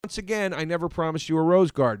Once again, I never promised you a rose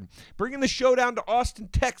garden. Bringing the show down to Austin,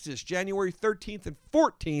 Texas, January 13th and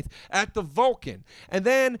 14th at the Vulcan. And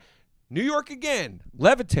then New York again,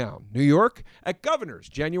 Levittown, New York at Governor's,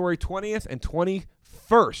 January 20th and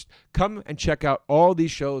 21st. Come and check out all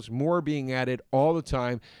these shows. More being added all the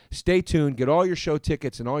time. Stay tuned. Get all your show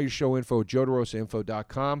tickets and all your show info at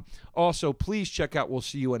joederosainfo.com. Also, please check out We'll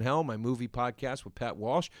See You in Hell, my movie podcast with Pat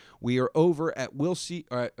Walsh. We are over at we're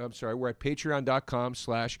at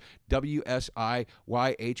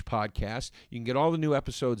patreon.com/WSIYH podcast. You can get all the new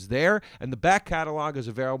episodes there, and the back catalog is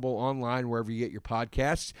available online wherever you get your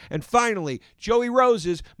podcasts. And finally, Joey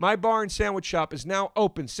Rose's My Bar and Sandwich Shop is now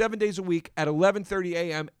open 7 days a week at 11:30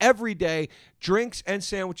 a.m. every day. Drinks and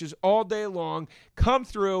sandwiches all day long. Come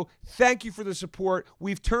through. Thank you for the support.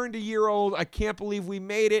 We've turned a year old. I can't believe we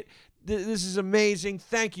made it. This is amazing.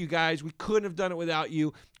 Thank you, guys. We couldn't have done it without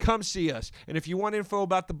you. Come see us. And if you want info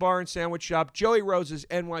about the bar and sandwich shop,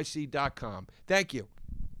 joeyrosesnyc.com. Thank you.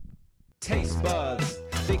 Taste buds,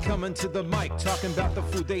 they coming to the mic, talking about the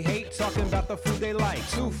food they hate, talking about the food they like.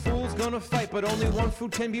 Two fools gonna fight, but only one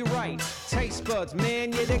food can be right. Taste buds,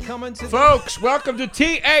 man, yeah, they coming to Folks, welcome to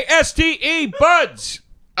TASTE Buds.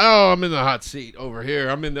 Oh, I'm in the hot seat over here.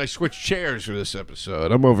 I switched chairs for this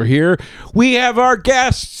episode. I'm over here. We have our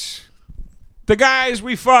guests, the guys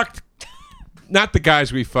we fucked. Not the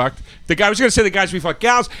guys we fucked. I was going to say the guys we fucked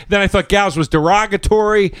gals. Then I thought gals was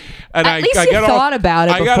derogatory. And At least you thought about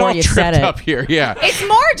it before you said it. Up here, yeah. It's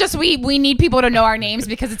more just we need people to know our names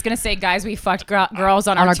because it's going to say guys we fucked girls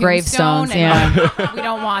on our gravestones. Yeah, we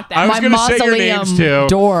don't want that. I was My say your names too.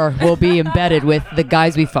 door will be embedded with the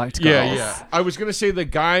guys we fucked girls. Yeah. I was going to say the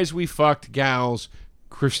guys we fucked gals.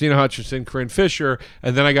 Krystyna Hutchinson, Corinne Fisher,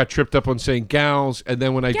 and then I got tripped up on saying gals, and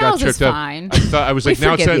then when I got tripped up, fine. I thought I was like,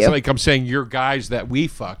 now it sounds you. like I'm saying you're guys that we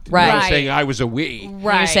fucked. Right. I was saying I was a we.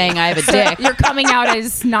 Right. You're saying I have a dick. You're coming out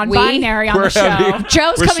as non-binary on the show.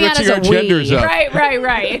 Joe's coming out as a genders we. up.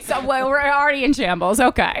 Right. It's we're already in shambles.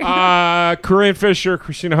 Okay. Corinne Fisher,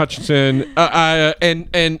 Krystyna Hutchinson,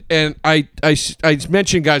 and I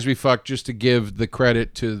mentioned guys we fucked just to give the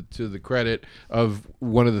credit to the credit of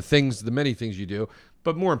one of the many things you do.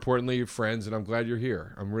 But more importantly, you're friends, and I'm glad you're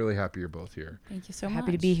here. I'm really happy you're both here. Thank you so much.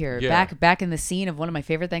 Happy to be here. Yeah. Back in the scene of one of my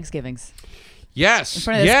favorite Thanksgivings. Yes. In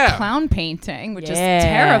front of this clown painting, which is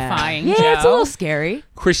terrifying. Yeah, Joe. it's a little scary.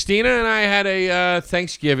 Krystyna and I had a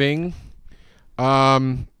Thanksgiving.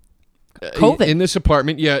 COVID in this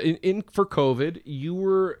apartment. Yeah, in for COVID. You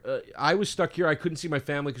were. I was stuck here. I couldn't see my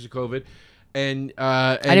family because of COVID. And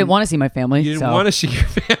I didn't want to see my family. You didn't want to see your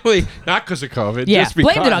family, not because of COVID. Yeah, just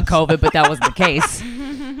because. blamed it on COVID, but that wasn't the case.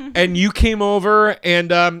 And you came over,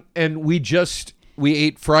 and we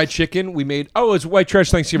ate fried chicken. We made it's white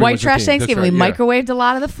trash Thanksgiving. White trash Thanksgiving. Right, we microwaved a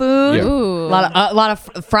lot of the food. Yeah. Ooh. A lot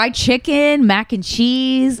of fried chicken, mac and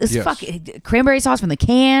cheese. It's fucking cranberry sauce from the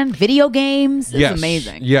can. Video games. It's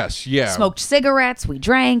amazing. Yes, yeah. Smoked cigarettes. We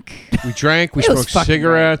drank. We smoked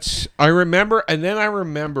cigarettes. Great. I remember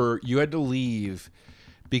you had to leave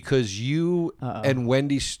because you and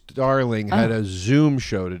Wendy Starling had a Zoom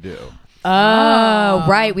show to do. Oh,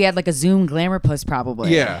 right. We had like a Zoom glamour puss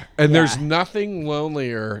probably. Yeah. And there's nothing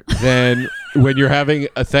lonelier than when you're having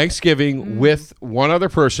a Thanksgiving with one other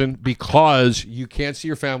person because you can't see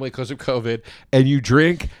your family because of COVID, and you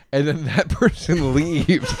drink, and then that person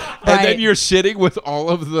leaves. And then you're sitting with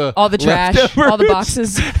all the trash, all the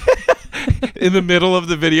boxes. In the middle of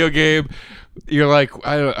the video game. You're like,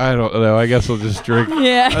 I don't know. I guess I'll just drink.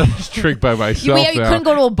 I'll just drink by myself. You couldn't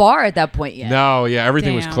go to a bar at that point yet. No,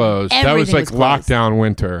 everything was closed. Everything that was like was lockdown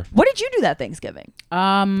winter. What did you do that Thanksgiving?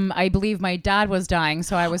 I believe my dad was dying,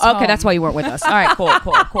 so I was okay. home. That's why you weren't with us. All right, cool.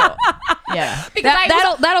 Yeah,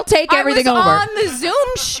 because that'll take everything over. I was on the Zoom.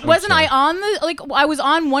 Wasn't I on the I was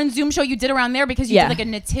on one Zoom show you did around there because you did like a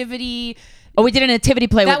nativity. Oh, we did a nativity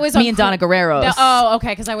play with me and Donna Guerrero. Okay,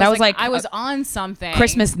 because I was on something.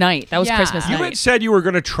 Christmas night. That was Christmas night. You had said you were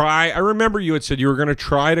going to try. I remember you had said you were going to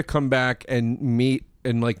try to come back and meet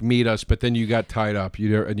us, but then you got tied up.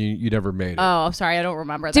 You never made it. Oh, sorry, I don't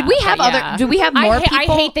remember that. Did we have more people? I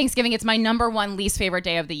hate Thanksgiving. It's my number one least favorite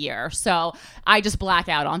day of the year. So I just black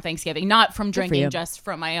out on Thanksgiving, not from drinking, just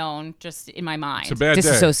from my own, just in my mind. It's a bad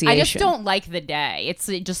disassociation. I just don't like the day. It's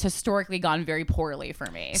just historically gone very poorly for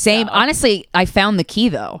me. Same. So. Honestly, I found the key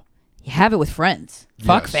though. have it with friends.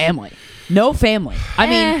 Fuck family. No family. I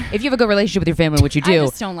mean, if you have a good relationship with your family, which you do. I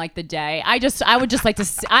just don't like the day. I would just like to.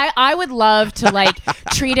 I would love to like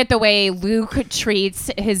treat it the way Luke treats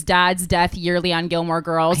his dad's death yearly on Gilmore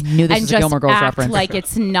Girls. I knew this and was just a Gilmore Girls act reference. like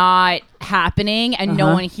it's not happening and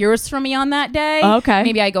no one hears from me on that day. Okay.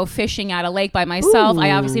 Maybe I go fishing at a lake by myself.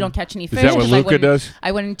 I obviously don't catch any fish. Is that what 'cause Luca does?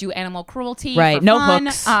 I wouldn't do animal cruelty. Right. For No fun.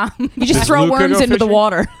 hooks. You just Does throw Luca worms go into the fishing?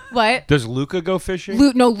 water. what? Does Luca go fishing?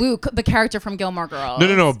 Luke, the character from Gilmore Girls.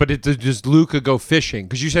 No. But does Luca go fishing?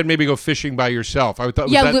 Because you said maybe go fishing by yourself. I thought.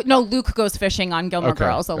 Yeah, was that... Luke goes fishing on Gilmore Okay,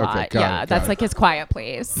 Girls a okay, lot. got Yeah, it, that's got like it. his quiet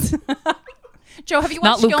place. Joe, have you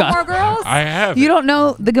Not watched Luca. Gilmore Girls? I have. You don't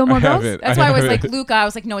know the Gilmore Girls? That's why I was like, Luca, I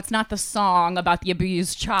was like, no, it's not the song about the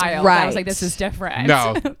abused child. Right. I was like, this is different.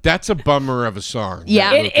 No, that's a bummer of a song.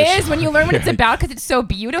 Yeah. that It Luca is when you learn what it's about because it's so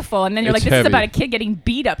beautiful. And then you're It's like, this heavy. is about a kid getting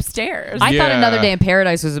beat upstairs. I thought Yeah. Another Day in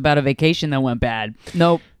Paradise was about a vacation that went bad.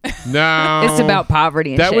 Nope. No, It's about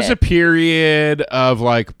poverty and That shit. was a period of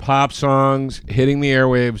like pop songs hitting the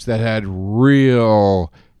airwaves that had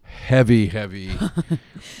real heavy,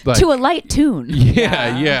 like, to a light tune.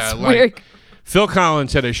 yeah, like weird. Phil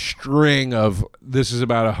Collins had a string of "This is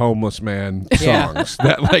about a homeless man" Yeah. songs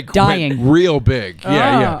that like Dying. went real big.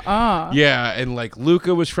 Yeah, and like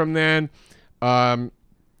Luca was from then.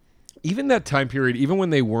 Even that time period, even when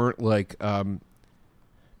they weren't like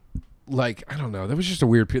I don't know, that was just a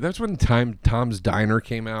weird period. That's when Tom's Diner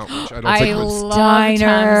came out, which I don't think was. love Diner.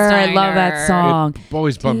 Tom's I love that Diner. song. It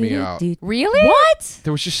always bummed me out. Really? What?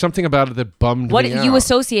 There was just something about it that bummed What me out. you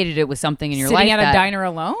associated it with something in your Sitting life? at a that- diner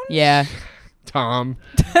alone? Yeah. Tom.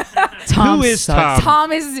 Tom Who is sucks. Tom?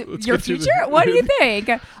 Tom is your get to the- future? What do you think?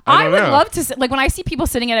 I would don't know. love to, like, when I see people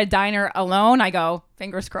sitting at a diner alone, I go,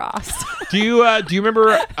 fingers crossed. Do you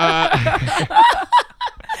remember?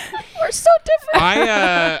 We're so different.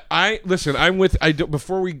 I listen.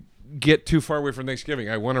 Before we get too far away from Thanksgiving,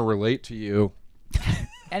 I want to relate to you.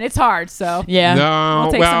 And it's hard, so. Yeah. No,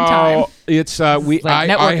 We'll take some time. it's like I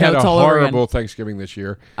network had a notes all over again. horrible Thanksgiving this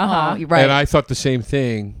year, Uh-huh. You're right. and I thought the same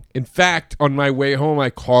thing. In fact, on my way home, I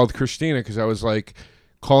called Krystyna because I was like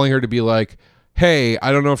calling her to be like, "Hey,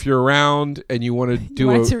 I don't know if you're around and you want to do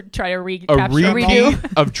wanted to try to a recapture repeat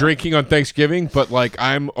of drinking on Thanksgiving, but like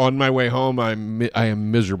I'm on my way home. I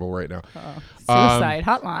am miserable right now." Suicide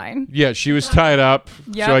hotline. Yeah, she was tied up,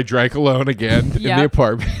 Yep. so I drank alone again in the Yep.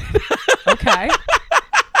 apartment. Okay.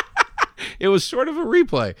 It was sort of a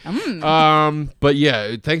replay. But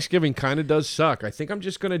yeah, Thanksgiving kind of does suck. I think I'm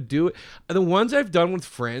just going to do it. The ones I've done with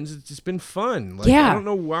friends, it's just been fun. Like, Yeah. I don't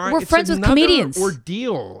know why. We're It's friends with another comedians.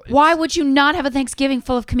 ordeal. Why would you not have a Thanksgiving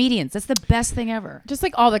full of comedians? That's the best thing ever. Just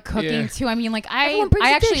like all the cooking Yeah. too. I mean, like Everyone brings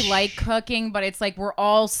I a actually dish. like cooking, but it's like we're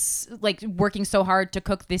all like working so hard to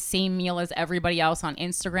cook the same meal as everybody else on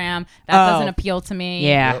Instagram. That doesn't appeal to me.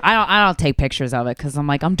 Yeah. I don't take pictures of it because I'm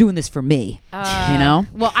like, I'm doing this for me. You know?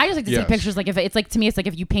 Well, I just like to Yes. take pictures. Like if it's like to me, it's like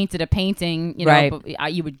if you painted a painting, you know, Right.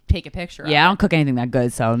 but you would take a picture. Yeah, I of don't cook anything that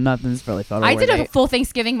good, so nothing's really photo I did a worthy. full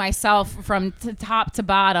Thanksgiving myself from top to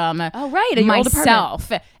bottom. Oh, right, at your old apartment.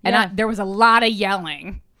 myself, and Yeah. there was a lot of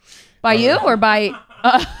yelling. By you or by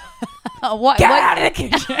what? Get what- out of the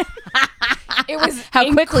kitchen. It was How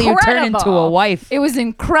quickly you turn into incredible. a wife. It was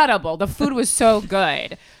incredible. The food was so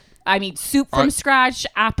good. I mean, soup from scratch,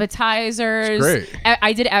 appetizers. It's great.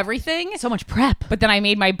 I did everything. So much prep. But then I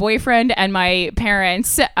made my boyfriend and my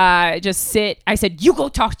parents just sit. I said, you go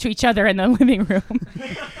talk to each other in the living room.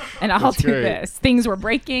 And I'll That's do great. this. Things were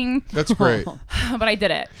breaking. That's great. But I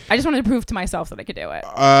did it. I just wanted to prove to myself that I could do it.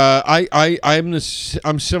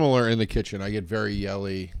 I'm similar in the kitchen. I get very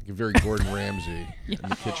yelly, get very Gordon Ramsay in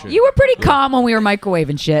the kitchen. You were pretty calm when we were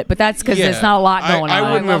microwaving shit, but that's because there's not a lot going I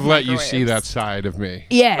on. wouldn't love have let you see microwaves. that side of me.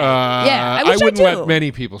 Yeah. Yeah. I wish I wouldn't do. let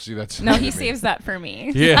many people see that side No, of he me. saves that for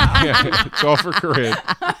me. Yeah, it's all for Corinne.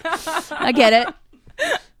 I get it.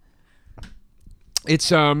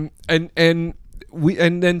 It's and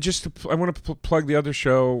then just I want to plug the other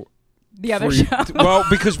show. The other for you. show. Well,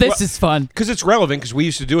 because This is fun. because it's relevant because we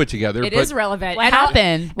used to do it together. It but is relevant. What And I-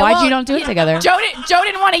 happened? Why'd well, you don't do it together? Joe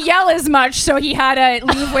didn't want to yell as much, so he had to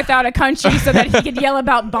leave without a country so that he could yell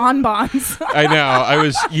about bonbons. I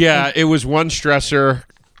know. It was one stressor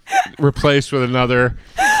replaced with another.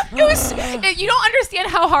 It was. You don't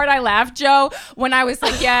understand how hard I laughed, Joe, when I was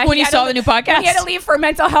like, "Yeah." When he you had saw to- the new podcast? when he had to leave for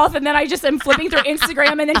mental health, and then I just am flipping through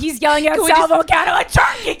Instagram, and then he's yelling at we Sal just- Vulcano, a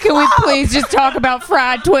turkey Can we club! please just talk about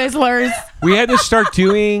fried Twizzlers? We had to start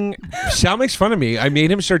doing. Sal makes fun of me. I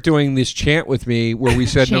made him start doing this chant with me where we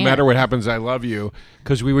said, "No Chant. matter what happens, I love you,"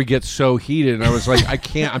 because we would get so heated, and I was like, "I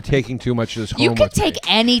can't. I'm taking too much of this home." You can with me." take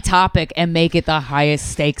any topic and make it the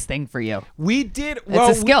highest stakes thing for you. We did.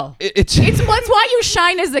 a skill. It's It's why you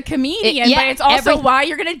shine as a comedian. comedian, Yeah, but it's also every- why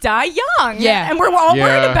you're gonna die young. Yeah. and we're all Yeah,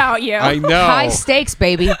 worried about you. I know. High stakes,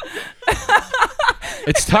 baby.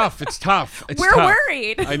 It's tough. It's tough. It's We're tough.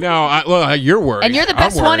 worried. I know. Well, you're worried. And you're the I'm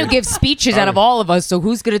best one who worried. gives speeches out of all of us. So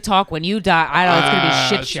who's gonna talk when you die? I don't know. It's gonna be a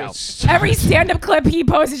shit It's show. just- Every stand-up clip he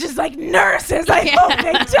posts is just like nurses. I hope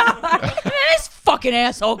they die. This fucking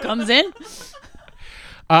asshole comes in.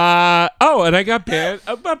 And I got banned.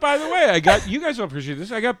 But by the way, you guys don't appreciate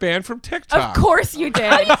this. I got banned from TikTok. Of course you did.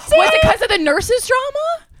 Was it because of the nurses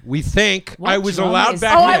drama? We think What I was drama allowed is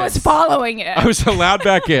back Oh, in. I was following it. I was allowed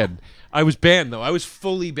back in. I was banned though. I was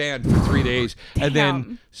fully banned for 3 days, and then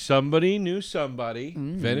Damn. somebody knew somebody.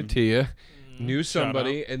 Venetia knew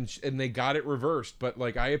somebody, and they got it reversed. But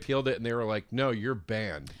like I appealed it, and they were like, "No, you're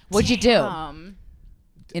banned." What'd you do?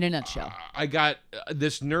 In a nutshell. I got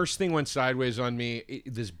this nurse thing went sideways on me.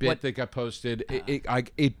 This bit that got posted,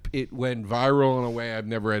 it went viral in a way I've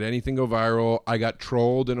never had anything go viral. I got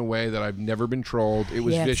trolled in a way that I've never been trolled. It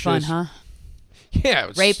was Yeah, vicious. it's fun, huh? Yeah, it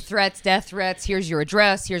was, Rape threats, death threats. Here's your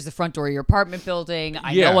address. Here's the front door of your apartment building.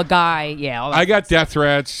 I Yeah. know a guy. Yeah, all that I got death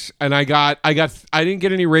threats, and I didn't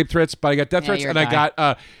get any rape threats, but I got death Yeah, threats, you're and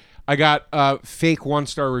a I got fake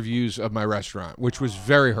 1-star reviews of my restaurant, which was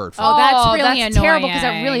very hurtful. Oh, that's really that's terrible because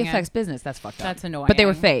that really annoying. affects business. That's fucked up. That's annoying. But they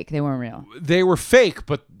were fake. They weren't real. They were fake,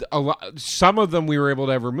 but some of them we were able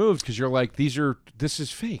to have removed because you're like, this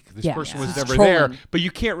is fake. This Yeah, person yeah. was This is never there, trolling. but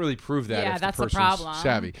you can't really prove that Yeah, if that's the the person's problem.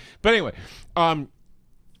 savvy. But anyway,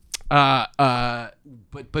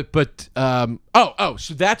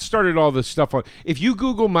 so that started all this stuff on. If you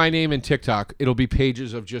Google my name in TikTok, it'll be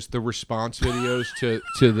pages of just the response videos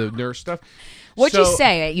to the nurse stuff. What'd So- you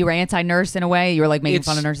say? You were anti-nurse in a way? You were like making It's-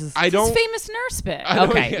 fun of nurses? I It's don't. famous nurse bit. I don't-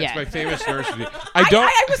 Okay, yeah, yeah. it's my famous nurse.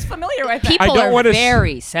 I was familiar with it. People don't are wanna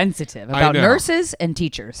very sensitive about know. nurses and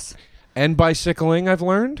teachers. And bicycling, I've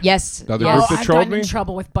learned. Yes. Another yes. group Oh, that I've trolled gotten in me.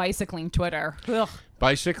 trouble with bicycling Twitter. Ugh.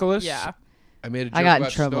 Bicyclists. Yeah. I made a joke I got in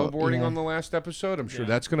about trouble, snowboarding yeah. on the last episode. I'm sure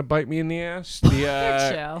that's going to bite me in the ass. The,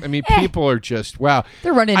 chill. I mean, people are just wow.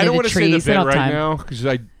 They're running I don't into want to say the trees. They bit don't have right time. now because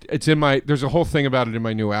it's in my. There's a whole thing about it in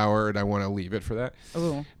my new hour, and I want to leave it for that.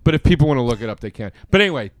 Ooh. But if people want to look it up, they can. But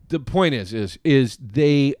anyway, the point is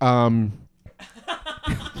they.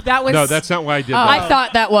 That was No, that's not why I did that. I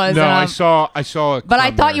thought that was. No, I saw a. But I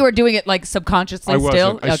crumb thought there. you were doing it like subconsciously I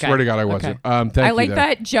still. wasn't. I swear to God, I wasn't. Thank I you, like though.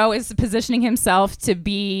 that Joe is positioning himself to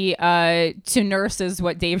be to nurses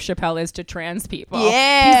what Dave Chappelle is to trans people.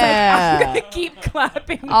 Yeah. He's like, I'm gonna keep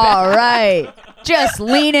clapping. All right. Just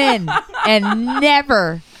lean in and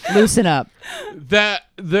never loosen up. That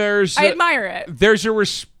there's. I admire it. There's a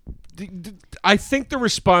I think the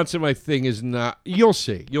response to my thing is not. You'll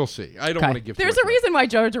see. I don't want to give. There's too a much reason why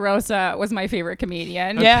Joe DeRosa was my favorite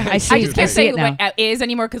comedian. Yeah, I see. I just can't see say it now. like is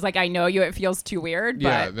anymore because like I know you, it feels too weird.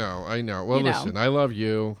 Yeah, But no, I know. Well, you know. listen, I love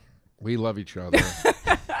you. We love each other.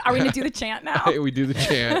 are we gonna do the chant now? We do the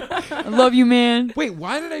chant. I love you, man. Wait,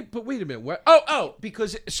 why did I? But wait a minute. What? Oh,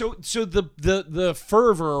 because so the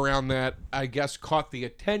fervor around that, I guess, caught the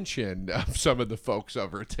attention of some of the folks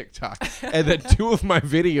over at TikTok, and then 2 of my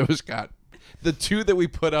videos the 2 that we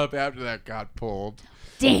put up after that got pulled.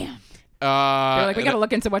 Damn. They're like, we gotta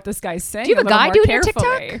look into what this guy's saying. Do you have a little guy more doing your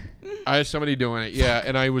carefully. TikTok? I had somebody doing it, yeah,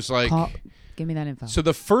 and I was like. Give me that info. So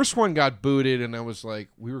the first one got booted, and I was like,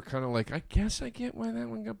 we were kind of like, I guess I get why that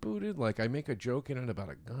one got booted. Like, I make a joke in it about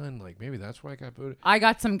a gun. Like, maybe that's why I got booted. I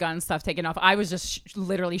got some gun stuff taken off. I was just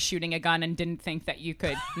literally shooting a gun and didn't think that you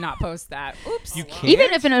could not post that. Oops. You can't.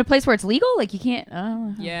 Even if in a place where it's legal, like you can't.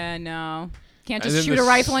 Yeah, no. Can't And just then shoot a the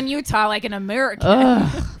rifle in Utah like an American.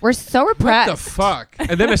 Ugh, we're so What repressed. the fuck?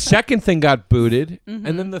 And then a second thing got booted, and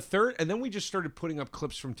then the third, and then we just started putting up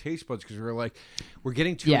clips from Taste Buds because we were like, we're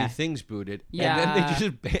getting too many things booted, and then they Yeah.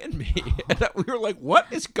 just banned me, and we were like, what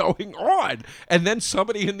is going on? And then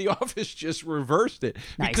somebody in the office just reversed it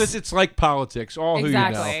because it's like politics. All who you know,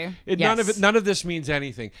 Exactly. none of this means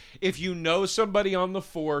anything. If you know somebody on the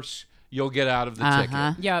force, you'll get out of the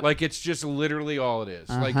ticket. Yep. Like it's just literally all it is.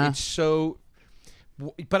 Like it's so.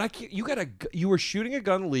 But I can't. You were shooting a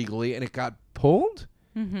gun legally, and it got pulled.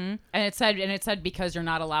 And it said because you're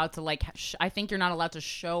not allowed to like. I think you're not allowed to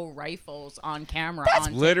show rifles on camera. That's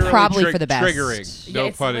on Literally Probably for the best. triggering. No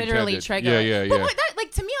it's pun literally intended. triggering. Yeah. But what, that,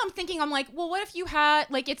 like to me, I'm thinking, I'm like, well, what if you had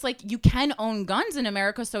like, it's like you can own guns in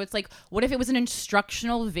America, so it's like, what if it was an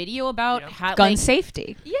instructional video about how gun like,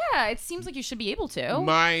 safety. Yeah, it seems like you should be able to.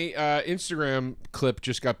 My Instagram clip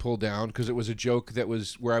just got pulled down because it was a joke that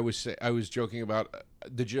was where I was joking about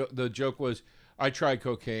the joke was I tried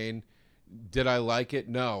cocaine. Did I like it?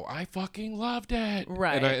 No, I fucking loved it.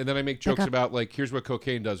 Right. And then I make jokes about like here's what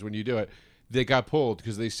cocaine does when you do it. they got pulled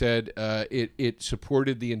because they said it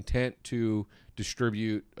supported the intent to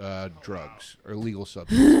distribute drugs or illegal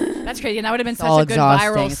substances. That's crazy. And that would have been It's such all a good exhausting.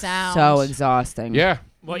 viral It's sound. so exhausting. Yeah.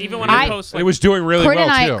 Well, even when I post, It was doing really Corinne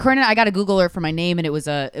well too. Corinne and I got a Google alert for my name, and it was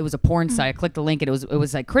a porn site. I clicked the link, and it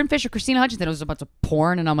was like Corinne Fisher, Krystyna Hutchinson. It was a bunch of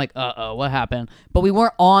porn, and I'm like, what happened? But we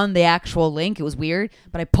weren't on the actual link. It was weird.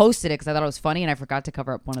 But I posted it because I thought it was funny, and I forgot to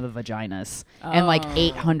cover up one of the vaginas. And like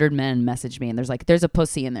 800 men messaged me, and there's a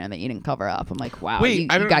pussy in there that you didn't cover up. I'm like, wow, Wait, you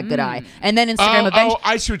I don't- got good eye. And then Instagram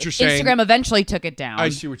I see what you're saying. Instagram eventually took it down. I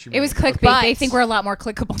see what you mean. It was clickbait. But- They think we're a lot more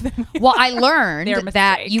clickable than we Well, are. I learned Their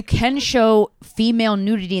that mistake. you can show female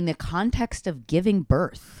nudity in the context of giving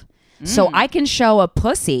birth. So I can show a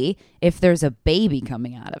pussy if there's a baby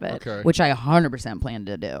coming out of it, Okay. which I 100% plan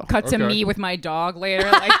to do. Cut to Okay. me with my dog later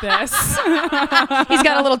like this. He's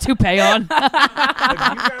got a little toupee on,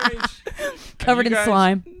 Have you guys, covered in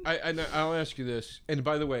slime. I'll ask you this. And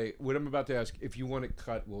by the way, what I'm about to ask, if you want it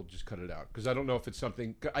cut, we'll just cut it out. Because I don't know if it's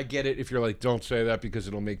something. I get it if you're like, don't say that because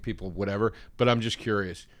it'll make people whatever. But I'm just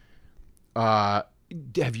curious.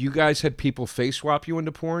 Have you guys had people face swap you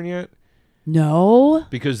into porn yet? No,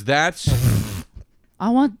 Because that's. I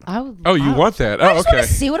would. Oh, you want that? I Oh, just want okay.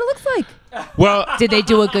 to see what it looks like. Well, Did they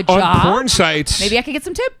do a good on job? porn sites. Maybe I could get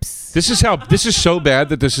some tips. This is so bad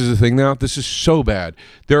that this is a thing now. This is so bad.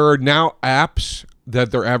 There are now apps that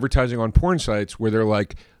they're advertising on porn sites where they're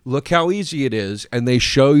like, look how easy it is, and they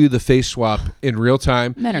show you the face swap in real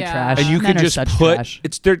time. Men are Yeah. trash. And you Men can are just such put trash.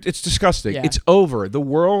 it's disgusting. Yeah. It's over. The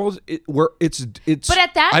world it's But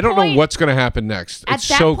at that I don't know point- what's going to happen next. At It's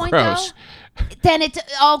that so point, gross. though, then it's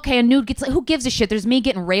okay. A nude gets who gives a shit? There's me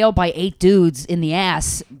getting railed by 8 dudes in the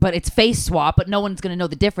ass, but it's face swap, but no one's gonna know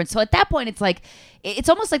the difference. So at that point, it's like it's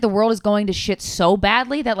almost like the world is going to shit so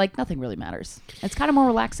badly that like nothing really matters. It's kind of more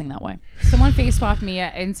relaxing that way. Someone face swapped me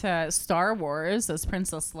into Star Wars as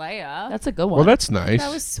Princess Leia. That's a good one. Well, that's nice.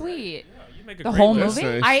 That was sweet. you make a the great whole list.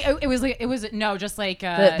 movie. Nice. It was no, just like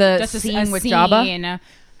The just scene a with scene. Jabba?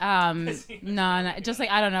 No, just like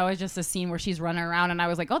I don't know. It's just a scene where she's running around, and I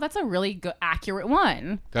was like, oh, that's a really good, accurate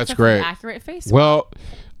one. That's an great. accurate face. Well,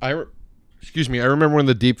 excuse me. I remember when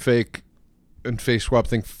the deep fake and face swap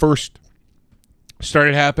thing first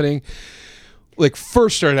started happening.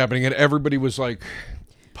 And everybody was like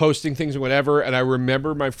posting things and whatever. And I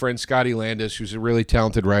remember my friend Scotty Landis, who's a really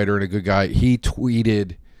talented writer and a good guy. He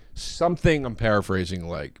tweeted something. I'm paraphrasing,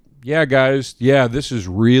 like, "Yeah, guys, yeah, this is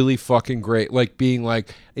really fucking great." Like being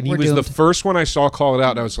like, and he We're was the doomed. first one I saw call it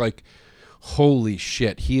out, and I was like, "Holy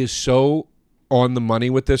shit, he is so." On the money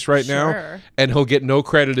with this right now, Sure. and he'll get no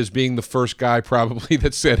credit as being the first guy probably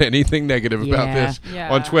that said anything negative about Yeah. this Yeah.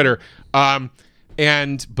 on Twitter.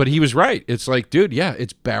 But he was right. It's like, dude, yeah,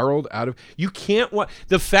 it's barreled out of. You can't watch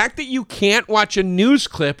the fact that you can't watch a news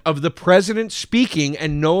clip of the president speaking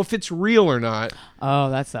and know if it's real or not.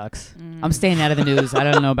 Oh, that sucks. I'm staying out of the news. I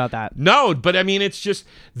don't know about that. No, but I mean, it's just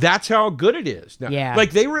that's how good it is. Now, Yeah.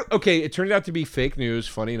 like they were okay. It turned out to be fake news.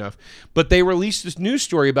 Funny enough, but they released this news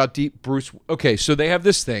story about Deep Bruce. Okay, so they have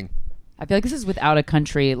this thing. I feel like this is without a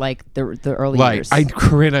country like the early Like, years.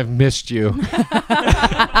 Corinne, I've missed you.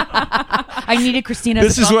 I needed Krystyna.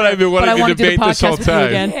 This as a is what I've been but I wanting to wanted do the debate this whole podcast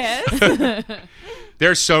with you time. again.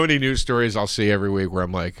 There's so many news stories I'll see every week where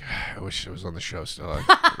I'm like, I wish I was on the show still. Like,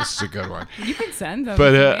 this is a good one. You can send them.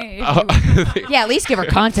 But to me. Yeah, at least give her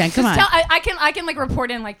content. Come on. I can like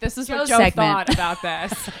report in like this is what Joe Joe segment. thought about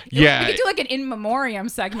this. Yeah. we could do like an in memoriam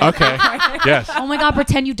segment. Okay. Yes. Oh my God,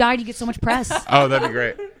 pretend you died. You get so much press. Oh, that'd be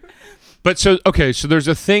great. But so there's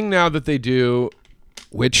a thing now that they do,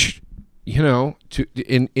 which, you know,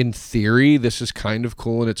 in theory, this is kind of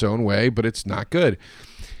cool in its own way, but it's not good.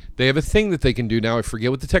 They have a thing that they can do now. I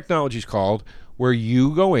forget what the technology's called, where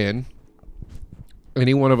you go in.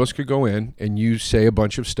 Any one of us could go in and you say a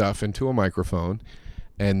bunch of stuff into a microphone,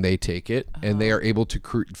 and they take it and they are able to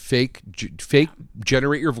fake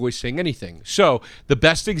generate your voice saying anything. So the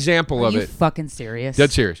best example Are of you it. fucking serious?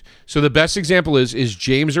 Dead serious. So the best example is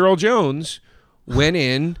James Earl Jones went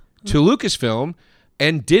in to Lucasfilm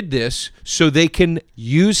and did this so they can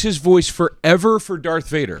use his voice forever for Darth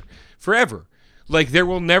Vader. Forever. Like there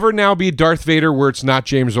will never now be Darth Vader where it's not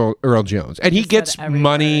James Earl Jones. And he gets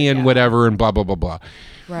money and whatever and blah, blah, blah, blah.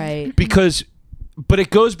 Right. But it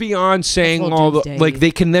goes beyond saying That's a all little the, doomsday. like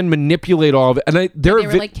they can then manipulate all of it. And They were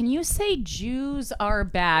like, can you say Jews are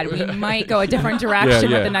bad? We might go a different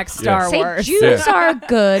direction with the next Star Say Wars. Jews are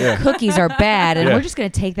good, cookies are bad, and Yeah. we're just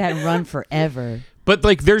going to take that and run forever. But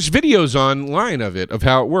like, there's videos online of it, of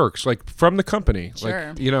how it works, like from the company. Sure.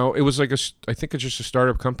 Like, you know, it was like I think it's just a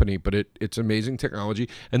startup company, but it's amazing technology.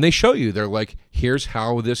 And they show you, they're like, here's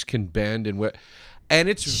how this can bend and what. And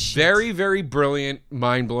it's very, very brilliant,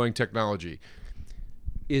 mind-blowing technology.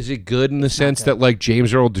 Is it good in the sense that, like,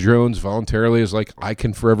 James Earl Jones voluntarily is like, I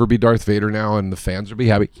can forever be Darth Vader now and the fans will be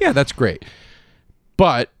happy? Yeah, that's great.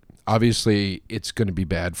 But obviously it's going to be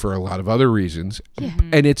bad for a lot of other reasons. Yeah.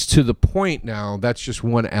 And it's to the point now, that's just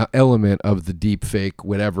one element of the deep fake,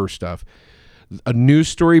 whatever stuff. A news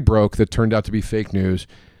story broke that turned out to be fake news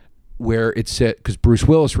where it said, because Bruce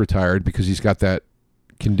Willis retired because he's got that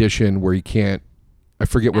condition where he can't, I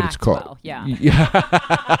forget what it's called. Well, yeah.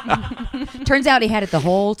 Turns out he had it the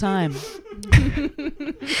whole time.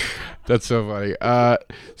 That's so funny.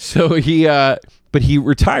 But he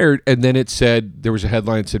retired, and then it said, there was a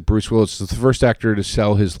headline that said Bruce Willis is the first actor to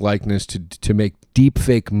sell his likeness to make deep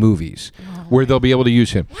fake movies where they'll be able to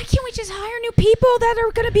use him. Why can't we just hire new people that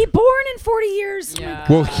are going to be born in 40 years? Yeah.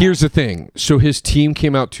 Well, here's the thing. So his team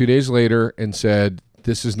came out 2 days later and said,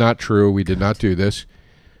 this is not true. We did not do this.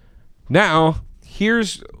 Now,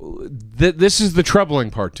 this is the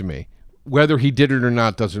troubling part to me. Whether he did it or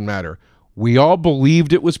not doesn't matter. We all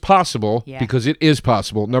believed it was possible because it is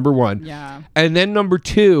possible, number one. Yeah. And then number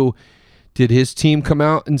two, did his team come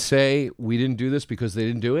out and say, we didn't do this because they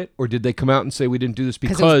didn't do it? Or did they come out and say we didn't do this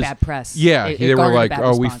because it was bad press. Yeah, It they were garnered a like, bad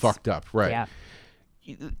oh, we response. fucked up. Right.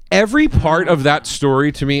 Yeah. Every part of that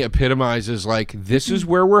story to me epitomizes like, this is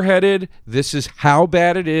where we're headed. This is how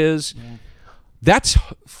bad it is. Yeah. That's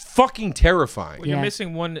fucking terrifying. Well, you're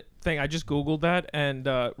missing one thing. I just Googled that, and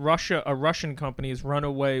a Russian company has run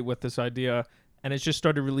away with this idea, and it's just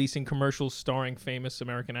started releasing commercials starring famous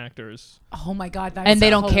American actors. Oh my God! That And is they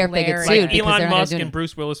don't care if they get hilarious. sued. Like because they're Elon not Musk doing and it.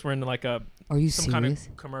 Bruce Willis were in like a Are you some serious? kind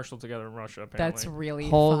of commercial together in Russia. Apparently, That's really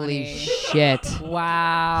Holy funny. shit.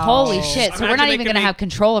 Wow. Holy shit. So we're Imagine not they even can going to make- have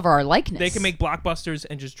control of our likeness. they can make blockbusters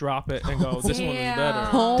and just drop it and go, this one was better.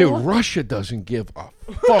 Oh. Dude, Russia doesn't give a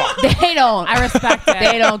fuck. They don't. I respect it.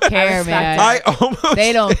 They don't care, respect man. I almost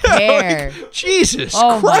They don't care. Jesus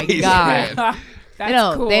Oh my Christ, God. man. They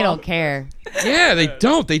don't. cool. They don't care. Yeah, they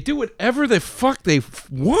don't. They do whatever the fuck they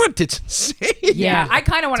want. It's insane. Yeah, I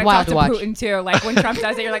kind of want to wild talk to to watch. Putin too. Like when Trump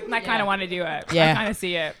does it, you're like, I kind of want to do it. Yeah. I kind of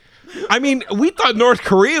see it. I mean, we thought North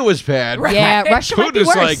Korea was bad. Yeah, Russia might be Putin's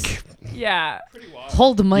worse. like, Yeah.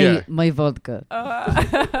 Hold my Yeah. my vodka.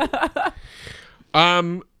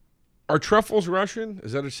 are truffles Russian?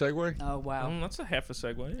 Is that a segue? Oh wow. That's a half a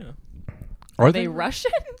segue, yeah. Are They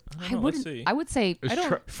Russian? I don't know, let's see. I would say Is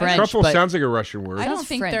French, truffle but sounds like a Russian word. I don't Sounds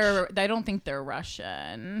think French. I don't think they're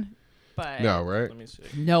Russian. But No, right? Let me see.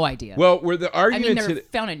 no idea. Well, where the I argument mean, they're today-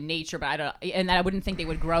 found in nature, but I wouldn't think they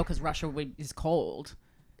would grow because Russia is cold.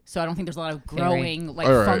 So I don't think there's a lot of growing like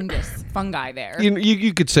All right. fungi there.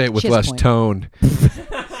 you could say it with She has a less point. tone.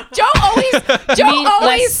 Joe always mean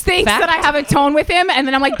always less thinks fact? that I have a tone with him, and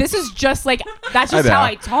then I'm like, this is just like that's just how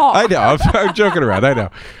I talk. I know. I'm joking around. I know.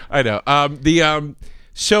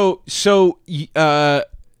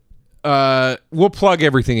 We'll plug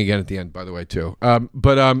everything again at the end, by the way, too.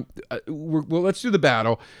 Well, let's do the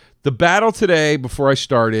battle. The battle today, before I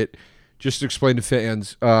start it, just to explain to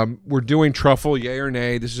fans, we're doing Truffle, yay or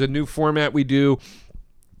nay. This is a new format we do.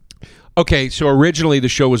 Okay, so originally the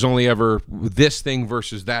show was only ever this thing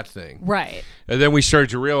versus that thing. Right. And then we started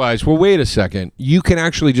to realize, well, wait a second. You can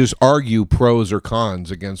actually just argue pros or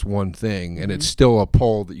cons against one thing, and it's still a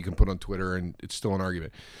poll that you can put on Twitter, and it's still an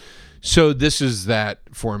argument. So this is that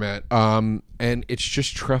format, and it's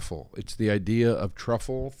just truffle. It's the idea of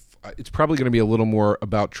truffle. It's probably going to be a little more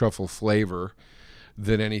about truffle flavor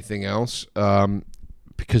than anything else,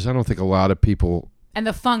 because I don't think a lot of people... And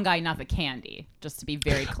the fungi, not the candy, just to be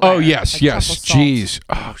very clear. Oh, yes, Like yes. truffle salt. Jeez.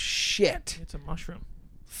 Oh, shit. It's a mushroom.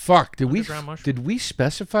 Fuck. Underground mushroom. Did we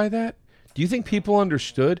specify that? Do you think people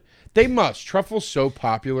understood? They must. Truffle's so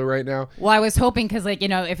popular right now. Well, I was hoping because, like, you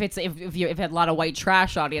know, if you had a lot of white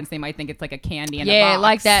trash audience, they might think it's like a candy in a yeah, box.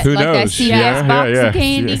 like that. Who like knows? that CVS Yeah, box yeah, of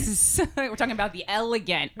candy. We're talking about the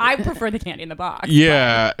elegant. I prefer the candy in the box.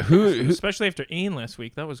 Yeah. Who? Especially after Ian last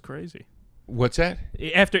week. That was crazy. What's that?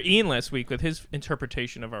 After Ian last week with his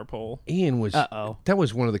interpretation of our poll. Ian was. That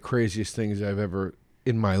was one of the craziest things I've ever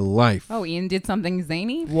in my life. Oh, Ian did something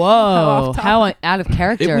zany. Whoa, off topic. how out of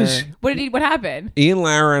character. It was What happened? Ian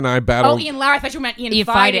Lara and I battled. Oh, Ian Lara. I thought you meant Ian Ian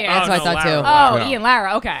Fidance. Fidance, that's what I no, thought too. Lara. Oh, No. Ian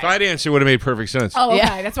Lara. Okay. Finance, it would have made perfect sense. Oh, okay.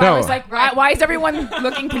 Yeah. That's why I No. was like, why is everyone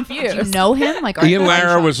looking confused? You know him? Like Ian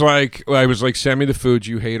Lara was like, I was like, send me the food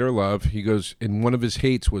you hate or love. He goes, and one of his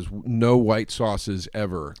hates was no white sauces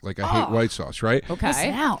ever. Like, I hate white sauce, right? Okay.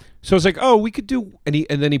 out. So I was like, oh, we could do, and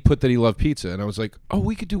then he put that he loved pizza. And I was like, oh,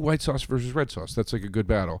 we could do white sauce versus red sauce. That's like a good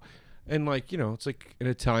battle. And like, you know, it's like an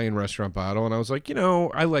Italian restaurant battle. And I was like, you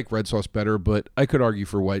know, I like red sauce better, but I could argue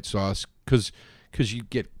for white sauce because you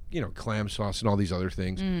get, you know, clam sauce and all these other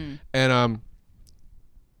things. And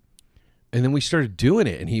And then we started doing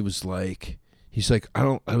it, and he's like,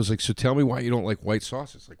 I was like, so tell me why you don't like white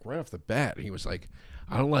sauce. It's like right off the bat. And he was like,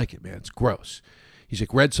 I don't like it, man. It's gross. He's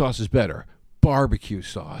like, red sauce is better. Barbecue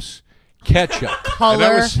sauce, ketchup,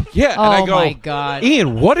 Color. And and I go, my God.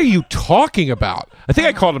 Ian, what are you talking about? I think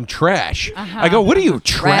I called him trash. I go, what are you,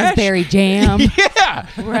 trash? Raspberry jam. Yeah.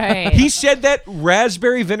 Right. He said that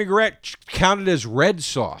raspberry vinaigrette counted as red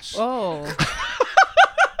sauce. Oh.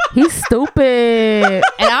 He's stupid. And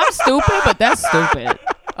I'm stupid, but that's stupid.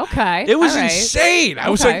 Okay. It was all right. insane. I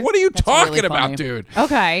was Okay. like, what are you talking really about, funny. dude?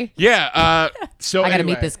 Okay. Yeah. So I got to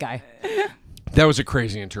anyway, meet this guy. That was a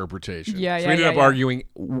crazy interpretation. Yeah, So yeah, we ended yeah, up yeah. arguing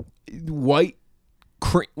white,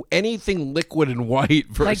 anything liquid and white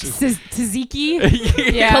Like versus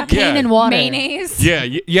tzatziki? Yeah. Cocaine and water. Mayonnaise?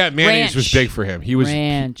 yeah. Mayonnaise was Ranch. big for him. He was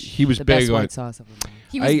Ranch. He was the big best on. white sauce I've ever made.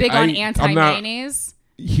 He was big on I'm not- anti-mayonnaise.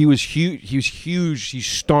 He was huge. He was huge. He's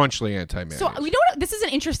staunchly anti-mayonnaise. So we don't. This is an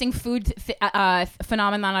interesting food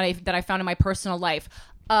phenomenon that I found in my personal life.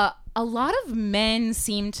 A lot of men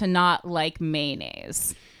seem to not like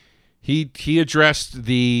mayonnaise. He addressed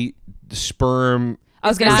the sperm. I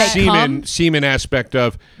was going or to say cum. semen aspect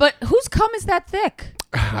of. But whose cum is that thick?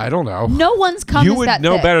 I don't know. No one's cum You is would that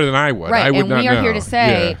know thick. better than I would. Right, I would and not we are know. here to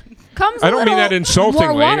say, Yeah. cum's I a don't mean little that insultingly.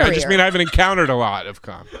 more I just waterier. mean I haven't encountered a lot of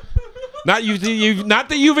cum. Not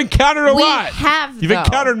that you've encountered a We lot. have, You've though.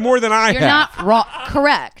 encountered more than I You're have. not wrong.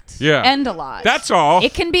 Correct. Yeah. And a lot. That's all.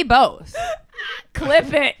 It can be both.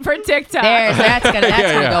 Clip it for TikTok. That's gonna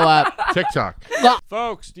Yeah. go up. TikTok.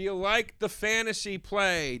 Folks, do you like the fantasy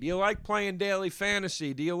play? Do you like playing daily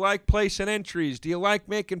fantasy? Do you like placing entries? Do you like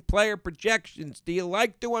making player projections? Do you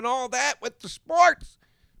like doing all that with the sports?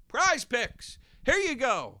 Prize Picks. Here you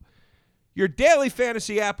go. Your daily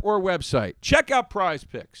fantasy app or website. Check out Prize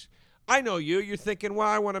Picks. I know you. You're thinking, well,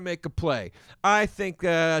 I want to make a play. I think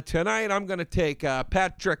tonight I'm going to take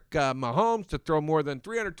Patrick Mahomes to throw more than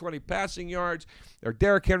 320 passing yards, or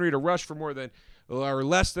Derrick Henry to rush for more than or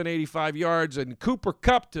less than 85 yards, and Cooper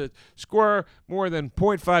Kupp to score more than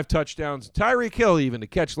 0.5 touchdowns, Tyreek Hill even to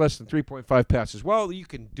catch less than 3.5 passes. Well, you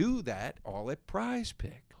can do that all at Prize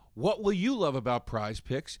Pick. What will you love about Prize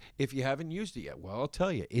Picks if you haven't used it yet? Well, I'll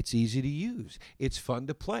tell you, it's easy to use. It's fun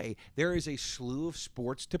to play. There is a slew of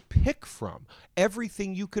sports to pick from.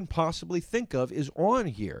 Everything you can possibly think of is on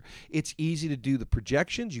here. It's easy to do the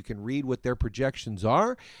projections. You can read what their projections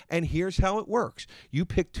are, and here's how it works. You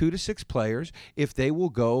pick 2 to 6 players if they will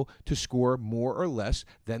go to score more or less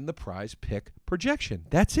than the Prize Pick projection.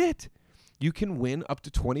 That's it. You can win up to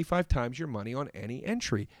 25 times your money on any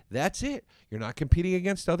entry. That's it. You're not competing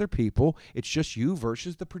against other people. It's just you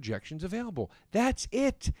versus the projections available. That's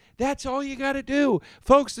it. That's all you got to do.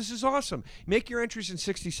 Folks, this is awesome. Make your entries in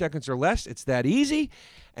 60 seconds or less. It's that easy,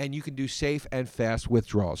 and you can do safe and fast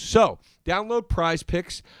withdrawals. So download Prize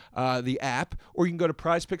Picks, the app, or you can go to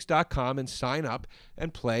prizepicks.com and sign up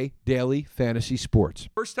and play daily fantasy sports.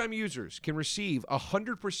 First-time users can receive a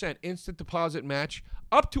 100% instant deposit match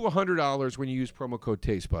up to $100 when you use promo code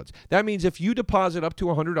TasteBuds. That means if you deposit up to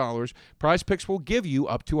 $100, Prize Picks will give you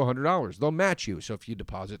up to $100. They'll match you. So if you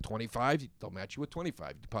deposit $25, they'll match you with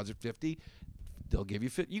 $25. Deposit $50, they'll give you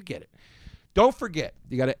 $50. You get it. Don't forget,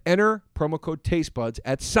 you got to enter promo code TasteBuds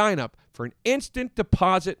at sign up for an instant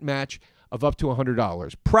deposit match of up to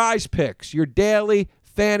 $100. Prize Picks, your daily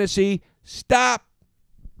fantasy stop.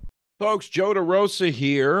 Folks, Joe DeRosa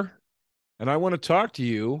here, and I want to talk to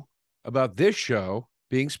you about this show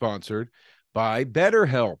being sponsored by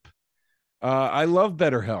BetterHelp. I love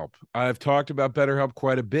BetterHelp. I've talked about BetterHelp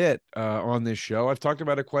quite a bit on this show. I've talked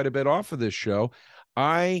about it quite a bit off of this show.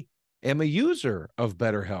 I am a user of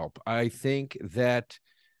BetterHelp. I think that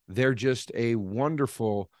they're just a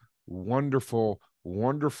wonderful, wonderful,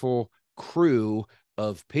 wonderful crew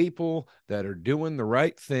of people that are doing the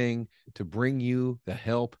right thing to bring you the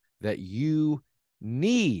help that you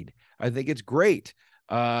need. I think it's great.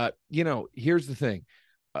 Here's the thing.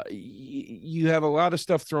 You have a lot of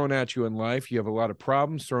stuff thrown at you in life. You have a lot of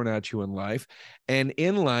problems thrown at you in life. And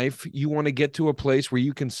in life, you want to get to a place where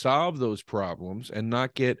you can solve those problems and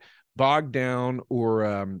not get bogged down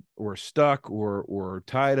or stuck or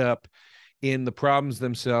tied up in the problems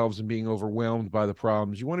themselves and being overwhelmed by the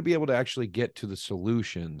problems. You want to be able to actually get to the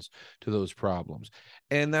solutions to those problems.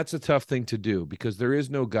 And that's a tough thing to do because there is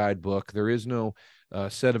no guidebook. There is no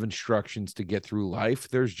set of instructions to get through life.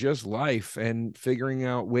 There's just life and figuring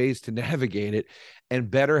out ways to navigate it. And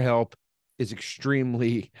BetterHelp is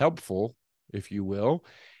extremely helpful, if you will,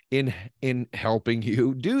 in helping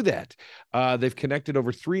you do that. They've connected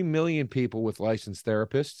over 3 million people with licensed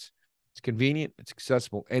therapists. It's convenient, it's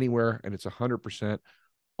accessible anywhere, and it's 100%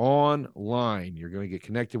 online. You're going to get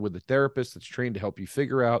connected with a therapist that's trained to help you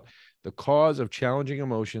figure out the cause of challenging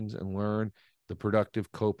emotions and learn the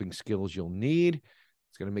productive coping skills you'll need.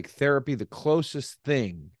 It's going to make therapy the closest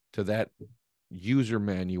thing to that user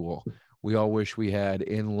manual we all wish we had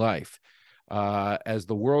in life. As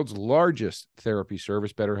the world's largest therapy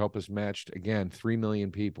service, BetterHelp has matched, again, 3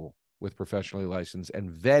 million people with professionally licensed and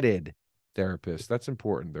vetted therapists. That's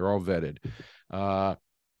important. They're all vetted.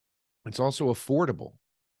 It's also affordable.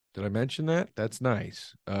 Did I mention that? That's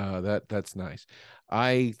nice. That's nice.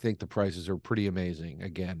 I think the prices are pretty amazing,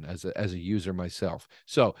 again, as a user myself.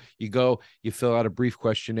 So you go, you fill out a brief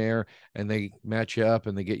questionnaire, and they match you up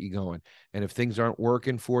and they get you going. And if things aren't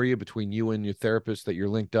working for you between you and your therapist that you're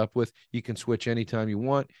linked up with, you can switch anytime you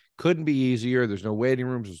want. Couldn't be easier. There's no waiting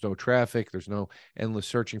rooms. There's no traffic. There's no endless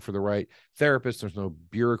searching for the right therapist. There's no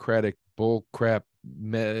bureaucratic bull crap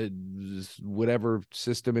whatever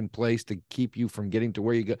system in place to keep you from getting to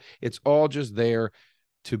where you go. It's all just there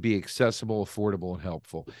to be accessible, affordable, and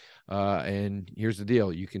helpful. And here's the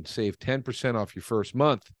deal. You can save 10% off your first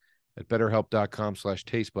month at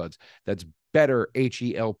betterhelp.com/tastebuds. That's better,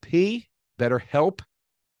 H-E-L-P, BetterHelp,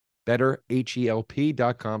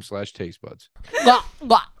 betterhelp.com/tastebuds.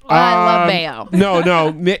 I love mayo. No.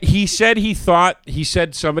 He said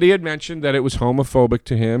somebody had mentioned that it was homophobic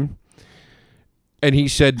to him. And he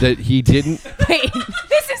said that he didn't. Wait,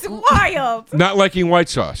 this is wild. Not liking white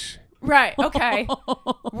sauce. Right. Okay.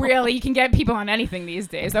 Really, you can get people on anything these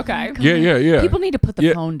days. Okay. Yeah. People need to put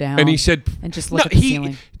the phone down. And he said, and just look at the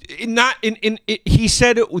ceiling. He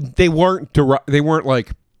said they weren't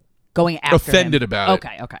like going after offended him. about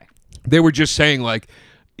it. Okay. They were just saying like,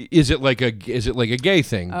 is it like a gay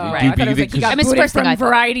thing? Right. I thought it was like he got booted from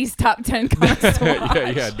Variety's top 10 comments to watch.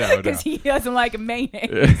 No. Because he doesn't like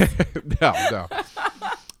mayonnaise. No. No.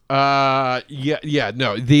 But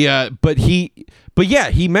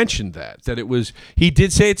he mentioned that it was. He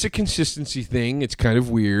did say it's a consistency thing. It's kind of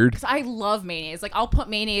weird. Because I love mayonnaise. Like I'll put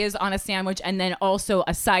mayonnaise on a sandwich and then also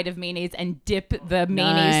a side of mayonnaise and dip the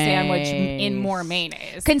mayonnaise sandwich in more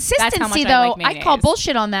mayonnaise. Consistency, though, I call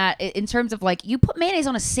bullshit on that in terms of like you put mayonnaise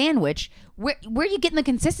on a sandwich. Where are you getting the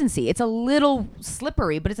consistency? It's a little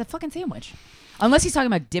slippery, but it's a fucking sandwich. Unless he's talking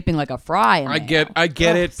about dipping like a fry. In I get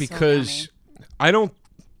it because I don't.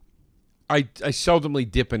 I seldomly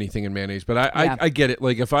dip anything in mayonnaise, but I get it.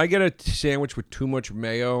 Like if I get a sandwich with too much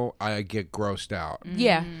mayo, I get grossed out.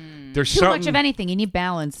 Yeah. There's too much of anything. You need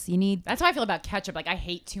balance. That's how I feel about ketchup. Like I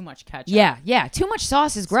hate too much ketchup. Yeah. Too much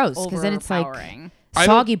sauce is gross because then it's like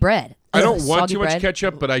soggy bread. I don't want too much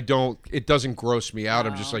ketchup, but it doesn't gross me out.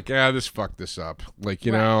 I'm just like, fuck this up. Like,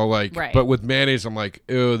 you know, like, but with mayonnaise, I'm like,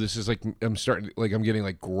 ew, this is like, I'm getting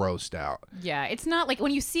like grossed out. Yeah. It's not like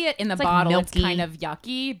when you see it in the bottle, it's kind of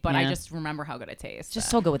yucky, but I just remember how good it tastes. Just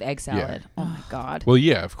so good with egg salad. Oh my God. Well,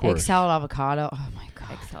 yeah, of course. Egg salad, avocado. Oh my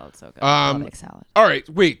God. Egg salad's so good. I love egg salad. All right.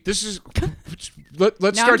 Wait, this is, let's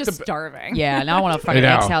now start. I'm just starving. Yeah. Now I want a fucking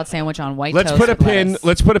egg salad sandwich on white toast. Let's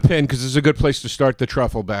put a pin because this is a good place to start the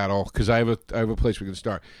truffle battle because I have a place we can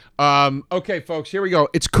start. Okay, folks, here we go.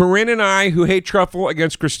 It's Corinne and I who hate truffle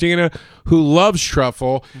against Krystyna who loves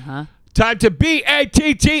truffle. Time to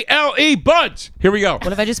BATTLE buds. Here we go.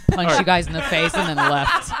 What if I just punched you guys in the face and then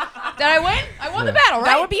left? Did I win? I won the battle, right?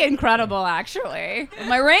 That would be incredible, actually. With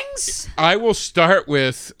my rings? I will start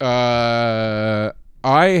with we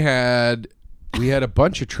had a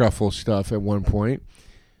bunch of truffle stuff at one point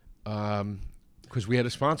because we had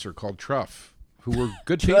a sponsor called Truff. Who were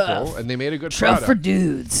good people, and they made a good product. Truff for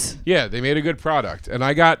dudes. Yeah, they made a good product. And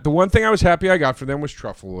I got, the one thing I was happy I got for them was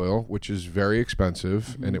truffle oil, which is very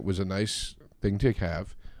expensive, and it was a nice thing to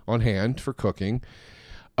have on hand for cooking.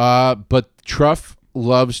 But Truff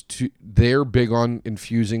they're big on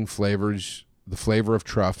infusing flavors, the flavor of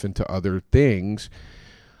truff into other things.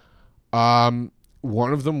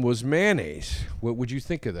 One of them was mayonnaise. What would you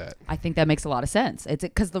think of that? I think that makes a lot of sense. It's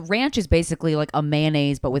because the ranch is basically like a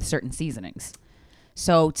mayonnaise, but with certain seasonings.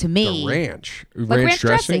 So to me, the ranch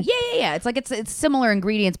dressing. Yeah. It's like it's similar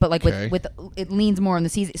ingredients, but like with it leans more on the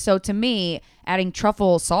season. So to me, adding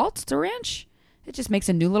truffle salt to ranch, it just makes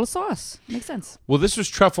a new little sauce. Makes sense. Well, this was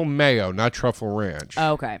truffle mayo, not truffle ranch.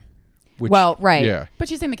 Oh, okay. Right. Yeah. But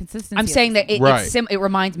you're saying the consistency. I'm saying that it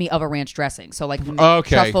reminds me of a ranch dressing. So like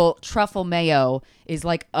truffle mayo is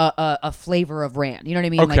like a flavor of ranch. You know what I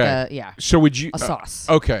mean? Okay. Like So would you a sauce?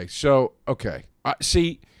 Okay. So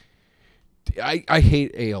see, I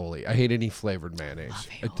hate aioli. I hate any flavored mayonnaise.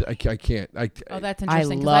 I can't. Oh, that's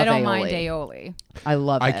interesting because love I don't mind aioli. aioli. I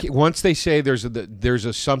love it. Once they say there's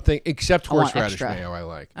a something except I want horseradish extra. mayo I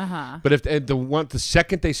like. Uh-huh. But if the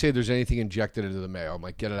second they say there's anything injected into the mayo, I'm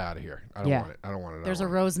like, get it out of here. I don't want it. I don't want it. There's a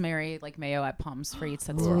rosemary like mayo at Palm Streets.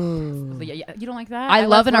 That's you don't like that? I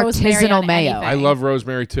love an rosemary artisanal on mayo. anything. I love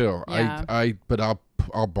rosemary too. Yeah. But I'll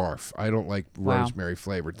barf. I don't like rosemary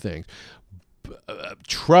flavored things.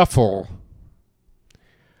 Truffle.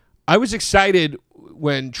 I was excited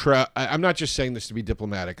when I'm not just saying this to be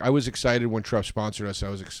diplomatic. I was excited when Truff sponsored us. I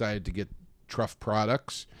was excited to get Truff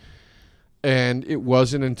products. And it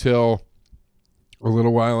wasn't until a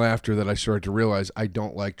little while after that I started to realize I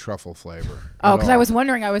don't like truffle flavor. Oh, because I was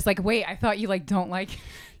wondering. I was like, wait, I thought you like don't like.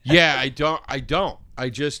 Yeah, I don't. I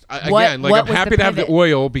just What again, like I'm was happy the to have the pivot?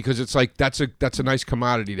 oil because it's like that's a nice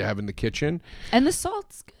commodity to have in the kitchen. And the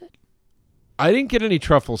salt's good. I didn't get any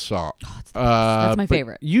truffle salt. That's my but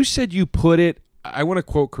favorite. You said you put it. I want to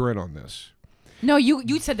quote Corinne on this. No,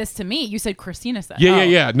 you said this to me. You said Krystyna said.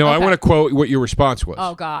 Yeah. No, I okay. want to quote what your response was.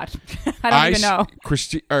 Oh God, I don't even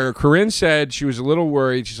know. Corinne said she was a little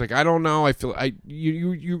worried. She's like, I don't know. I feel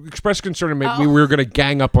you expressed concern and maybe we were going to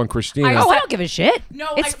gang up on Krystyna. I don't give a shit. No,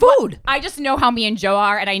 it's food. I just know how me and Joe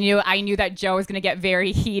are, and I knew that Joe was going to get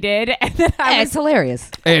very heated, and then It's hilarious.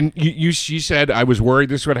 And she said, I was worried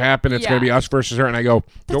this would happen. It's going to be us versus her. And I go,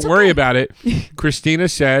 don't worry about it. Krystyna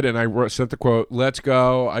said, and I sent the quote, let's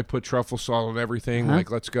go. I put truffle salt on everything. Like,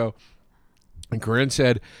 let's go. And Corinne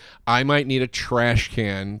said, I might need a trash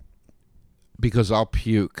can because I'll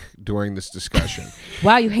puke during this discussion.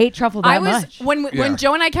 Wow, you hate truffle that much. When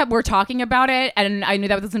Joe and I were talking about it, and I knew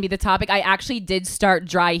that was going to be the topic, I actually did start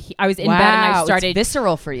I was in bed and I started it's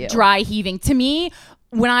visceral for you. dry heaving. To me,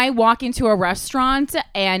 when I walk into a restaurant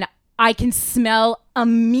and I can smell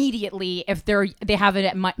immediately if they have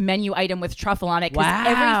a menu item with truffle on it, because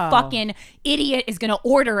every fucking idiot is gonna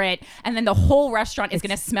order it, and then the whole restaurant is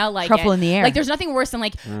gonna smell like truffle it. in the air. Like there's nothing worse than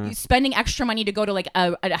like you spending extra money to go to like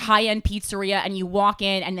a high end pizzeria and you walk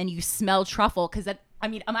in and then you smell truffle, because that. I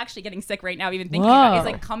mean, I'm actually getting sick right now, even thinking about it. It's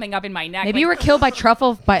like coming up in my neck. Maybe you were killed by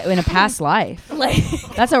truffle in a past life.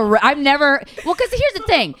 That's I've never. Well, because here's the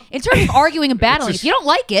thing: in terms of arguing and battling, if you don't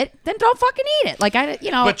like it, then don't fucking eat it. Like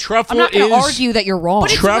But truffle I'm not going to is- argue that you're wrong.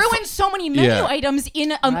 But it's ruined so many menu items in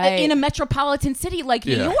Right. a metropolitan city like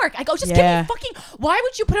New Yeah. York. I go, just give me fucking. Why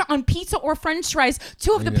would you put it on pizza or French fries?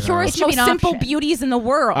 Two of the purest, It should be most an simple option. beauties in the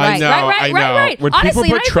world. I know. Right. When Honestly,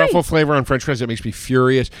 people I put agree. truffle flavor on French fries, it makes me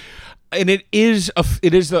furious. And it is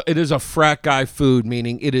a frat guy food,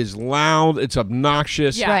 meaning it is loud, it's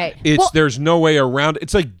obnoxious. Yeah. Right. There's no way around it.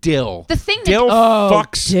 It's like dill. The thing that- dill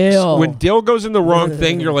fucks. dill. When dill goes in the wrong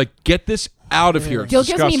thing, you're like, get this out of here. It's Dill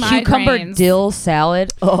gives me disgusting. cucumber migraines. dill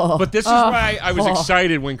salad. Oh. But this is why I was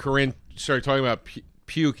excited when Corinne started talking about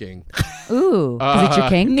puking. Ooh. Is it your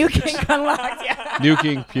king? New King Unlocked. Yeah.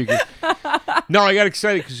 Nuking, puking. No, I got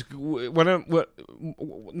excited because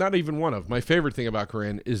not even one of my favorite thing about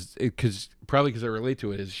Corinne is because I relate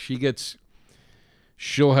to it is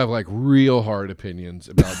she'll have like real hard opinions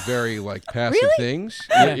about very like passive things.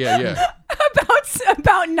 Yeah.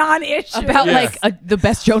 about non-issues. About like the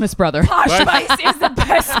best Jonas brother. Posh Spice is the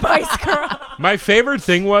best Spice Girl. My favorite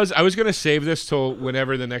thing was I was gonna save this till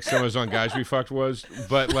whenever the next time I was on Guys We Fucked was,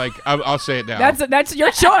 but like I'll say it now. That's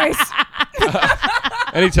your choice.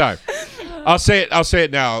 Anytime. I'll say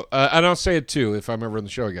it now, and I'll say it too if I'm ever on the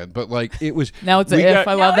show again. But like it was. Now it's a if.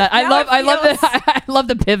 I love that. I love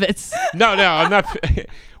the pivots. No, I'm not.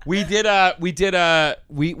 We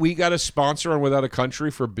got a sponsor on Without a Country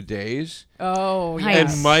for bidets. Oh,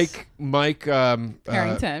 Nice. And Mike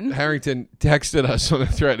Harrington texted us on the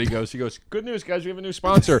thread. He goes, good news, guys. We have a new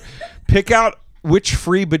sponsor. Pick out which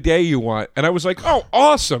free bidet you want. And I was like, oh,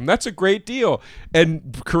 awesome. That's a great deal.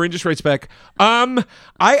 And Corinne just writes back, I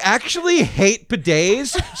actually hate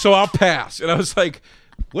bidets, so I'll pass. And I was like,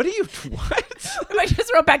 what? I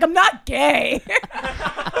just wrote back, I'm not gay.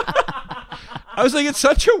 I was like, it's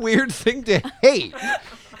such a weird thing to hate.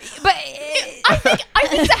 But I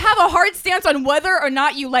think to have a hard stance on whether or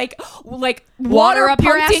not you like water up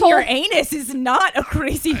your pumped in asshole? your anus is not a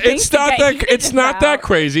crazy thing. It's not that. heated It's not that about.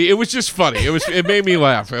 crazy. It was just funny. It made me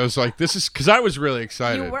laugh. I was like, "This is," because I was really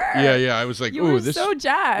excited. You were. Yeah. I was like, You "Ooh, were this." so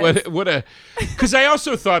jazzed. What a? Because I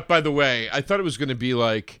also thought, by the way, I thought it was going to be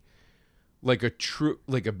like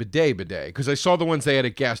a bidet, because I saw the ones they had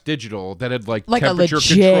at Gas Digital that had like a temperature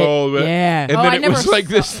legit, control. yeah. And Oh, then I it never was like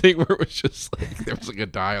saw- this thing where it was just like there was like a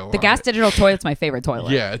dial. The on Gas it. Digital toilet's my favorite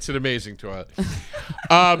toilet. Yeah, it's an amazing toilet.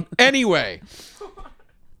 Anyway,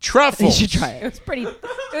 truffles. You should try it.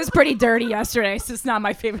 It was pretty dirty yesterday, so it's not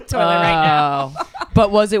my favorite toilet right now.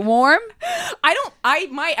 But was it warm?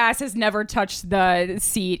 My ass has never touched the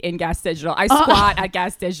seat in Gas Digital. I squat at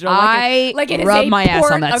Gas Digital. Like it rub is a my ass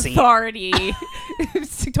Port on that seat. Authority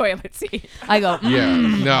toilet seat. I go,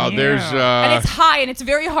 there's and it's high, and it's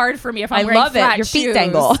very hard for me if I'm I wearing love it. flat Your feet shoes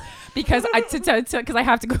dangle. because I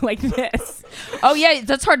have to go like this. oh yeah,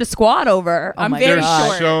 that's hard to squat over. Oh I'm my very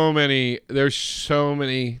God. short. there's so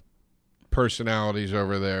many personalities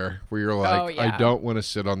over there where you're like, Oh, yeah. I don't want to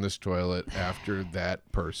sit on this toilet after that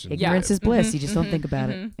person. Ignorance did. is bliss. You just don't think about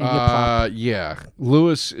it. And you plop. Yeah.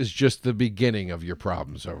 Lewis is just the beginning of your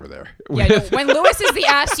problems over there. Yeah, no, when Lewis is the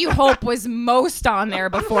ass you hope was most on there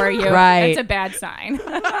before you, Right. that's a bad sign.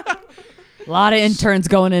 A lot of interns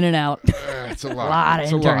going in and out. It's a lot. Lot of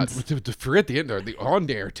It's interns. a lot. To forget the intern, the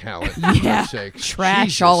on-air talent. for Yeah. God's sake. Trash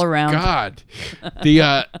Jesus all around. God.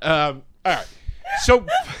 All right. So,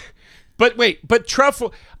 but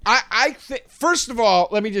Truffle. I think, first of all,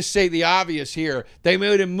 let me just say the obvious here. They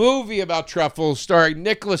made a movie about Truffle starring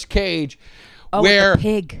Nicolas Cage, where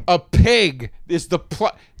a pig is the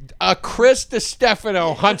plot. Chris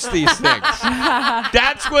DiStefano hunts these things.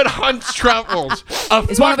 That's what hunts Truffles.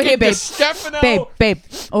 It's one over here, babe. DiStefano. Babe.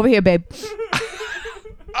 Over here, babe.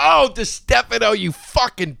 Oh, DiStefano, you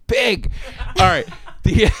fucking pig. All right.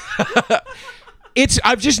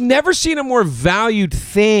 I've just never seen a more valued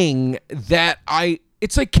thing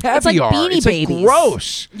it's like caviar. It's like Beanie Babies.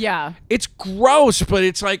 Gross. Yeah. It's gross, but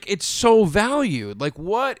it's like, it's so valued. Like,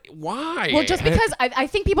 what? Why? Well, just because I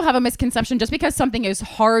think people have a misconception, just because something is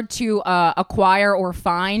hard to acquire or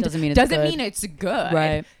find Doesn't mean it's good.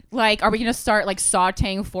 Right. Like, are we going to start like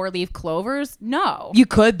sauteing 4-leaf clovers? No. You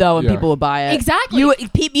could though, and Yeah. people would buy it. Exactly.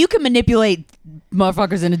 You can manipulate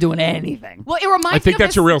motherfuckers into doing anything. Well, it reminds me I think of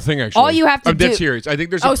that's this- a real thing, actually. All you have to I'm dead do- serious. I think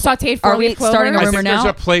there's sauteed Are we 4-leaf clovers. starting a I rumor think now?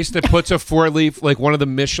 there's a place that puts a 4-leaf, like one of the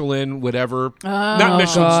Michelin, whatever. Not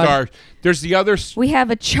Michelin God. stars. There's the other. We have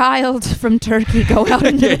a child from Turkey go out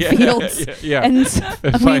into the fields, yeah. and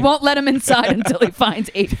we Fine. won't let him inside until he finds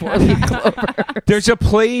 8 4-leaf clovers. There's a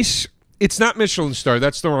place. It's not Michelin star.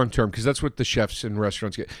 That's the wrong term because that's what the chefs in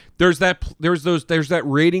restaurants get. There's that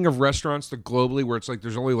rating of restaurants globally where it's like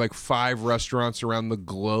there's only like 5 restaurants around the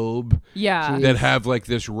globe Yeah. that have like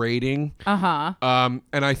this rating. Uh-huh.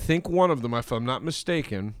 And I think one of them, if I'm not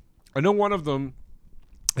mistaken, I know one of them,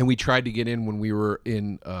 and we tried to get in when we were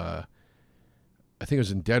in, I think it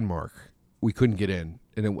was in Denmark. We couldn't get in,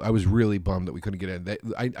 and I was really bummed that we couldn't get in.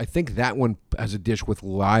 I think that one has a dish with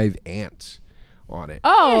live ants on it.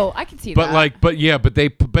 Oh, I can see But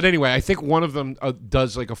that. but anyway, I think one of them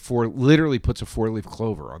does like literally puts a 4-leaf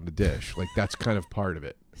clover on the dish. Like that's kind of part of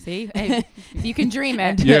it. See? Hey, if you can dream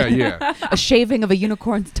it. Yeah. A shaving of a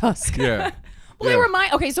unicorn's tusk. Yeah.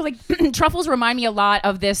 Well, so like truffles remind me a lot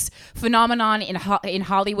of this phenomenon in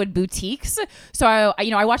Hollywood boutiques. So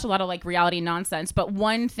I watch a lot of like reality nonsense, but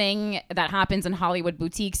one thing that happens in Hollywood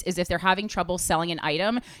boutiques is if they're having trouble selling an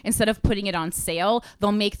item, instead of putting it on sale,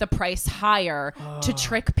 they'll make the price higher to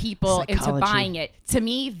trick people into Psychology. buying it. To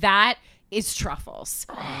me, that is truffles.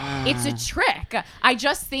 It's a trick. I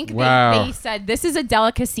just think Wow. they said this is a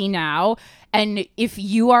delicacy now. And if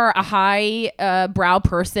you are a high brow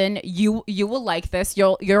person, you will like this.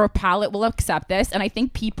 Your palate will accept this. And I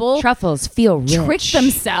think people Truffles feel rich. trick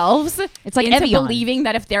themselves It's like into Evian. believing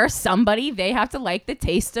that if they're somebody, they have to like the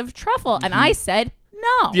taste of truffle. And I said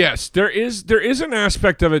no. Yes, there is an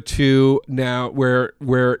aspect of it too now where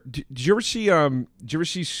did you ever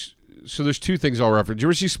see so there's 2 things I'll reference. Did you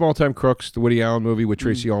ever see Small Time Crooks, the Woody Allen movie with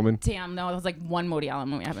Tracy Ullman? Damn, no, it was like one Woody Allen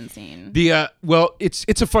movie I haven't seen. Well, it's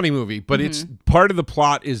a funny movie, but it's part of the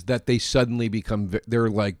plot is that they suddenly become they're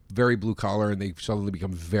like very blue collar and they suddenly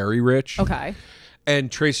become very rich. Okay.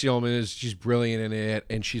 And Tracy Ullman she's brilliant in it,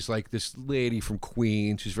 and she's like this lady from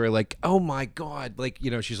Queens who's very like, oh my God, like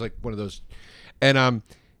she's like one of those, and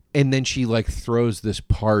then she like throws this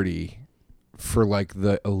party for like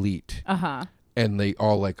the elite. Uh-huh. And they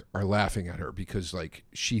all like are laughing at her because like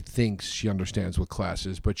she thinks she understands what class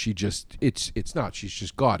is, but she just it's not. She's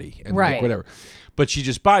just gaudy and Right. like whatever. But she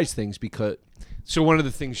just buys things because. So one of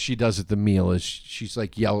the things she does at the meal is she's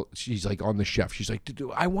like on the chef. She's like,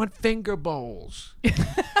 I want finger bowls.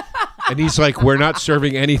 And he's like, we're not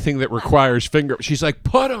serving anything that requires finger. She's like,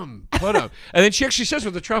 put them. And then she actually says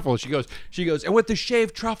with the truffles, she goes, and with the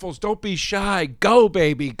shaved truffles, don't be shy. Go,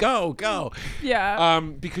 baby, go. Yeah.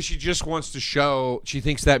 Because she just wants to show, she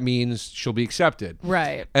thinks that means she'll be accepted.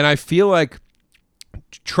 Right. And I feel like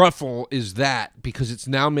truffle is that because it's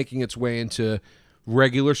now making its way into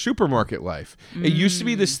regular supermarket life. It used to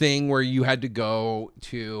be this thing where you had to go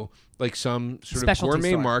to like some sort Specialty of gourmet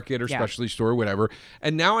store. market or Yeah. specialty store or whatever.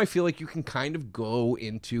 And now I feel like you can kind of go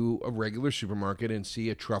into a regular supermarket and see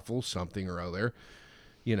a Truffle something or other,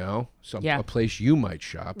 you know, a place you might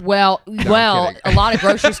shop. Well, I'm kidding. a lot of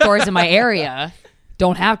grocery stores in my area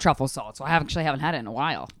don't have truffle salt, so I actually haven't had it in a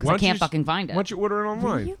while because I can't fucking find it. Why don't you order it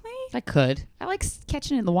online? I could. I like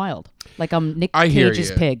catching it in the wild, like Nick I hear Cage's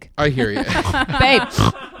you. pig. I hear you.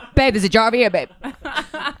 babe, there's a jar over here, babe.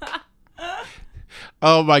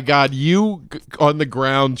 Oh my God! You on the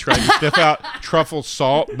ground trying to sniff out truffle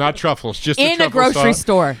salt, not truffles, just the In a truffle grocery salt.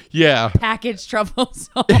 store, Yeah, packaged truffle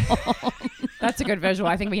salt. That's a good visual.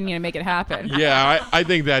 I think we need to make it happen. yeah. I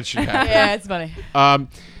think that should happen. Yeah, it's funny.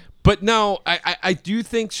 But no, I do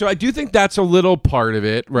think so. I do think that's a little part of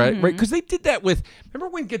it, right? Right? Because they did that with.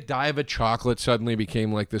 Remember when Godiva chocolate suddenly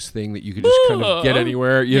became like this thing that you could just kind of get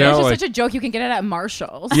anywhere? You It's know, just like, such a joke. You can get it at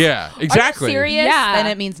Marshall's. yeah, exactly. Serious? Yeah. Then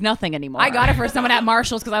it means nothing anymore. I got it for someone at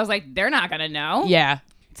Marshall's because I was like, they're not gonna know. Yeah.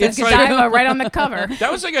 It's It's like- Godiva right on the cover.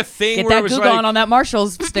 That was like a thing Get where it that was Google like, on that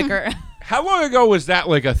Marshall's sticker. how long ago was that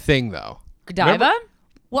like a thing though? Godiva? Remember?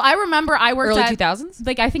 Well, I remember I worked Early at 2000s?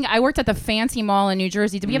 like I think I worked at the Fancy Mall in New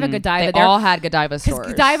Jersey. Did we have a Godiva They there? all had Godiva Because stores.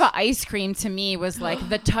 Godiva ice cream to me was like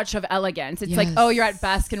the touch of elegance. It's like, Yes. oh, you're at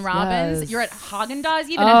Baskin Robbins, Yes. you're at Haagen-Dazs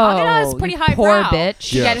even. And Haagen-Dazs is pretty you high poor brow.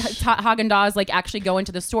 bitch. To Yes. get Haagen-Dazs, like actually go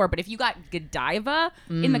into the store. But if you got Godiva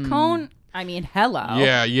in the cone, I mean, hello.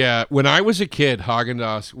 Yeah. When I was a kid,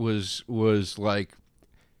 Haagen-Dazs was like,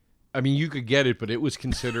 I mean, you could get it, but it was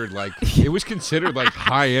considered like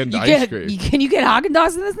high-end ice cream. Can you get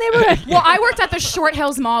Haagen-Dazs in this neighborhood? Well, I worked at the Short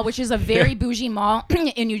Hills Mall, which is a very bougie mall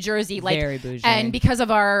in New Jersey. Like, Very bougie. And because of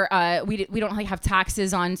our, we don't like have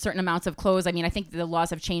taxes on certain amounts of clothes. I mean, I think the laws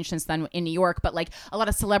have changed since then in New York. But like a lot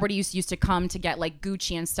of celebrities used to come to get like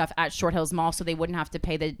Gucci and stuff at Short Hills Mall, so they wouldn't have to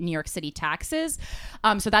pay the New York City taxes.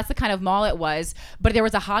 So that's the kind of mall it was. But there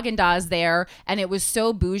was a Haagen-Dazs there, and it was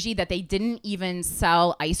so bougie that they didn't even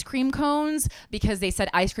sell ice cream cones because they said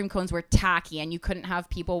ice cream cones were tacky, and you couldn't have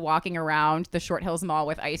people walking around the Short Hills Mall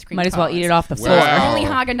with ice cream. Might as well cones. eat it off the Wow. floor. Only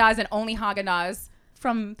Haagen-Dazs and only Haagen-Dazs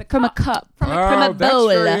from the From a cup. cup. From a Oh, a that's bowl.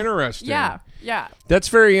 very interesting. Yeah. That's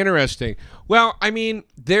very interesting. Well, I mean,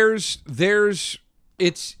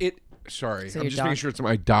 sorry, So I'm your just making doc- sure it's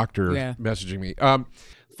my doctor Yeah. messaging me.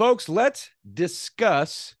 Folks, let's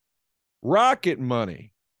discuss Rocket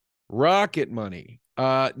Money. Rocket Money.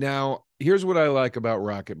 Now, here's what I like about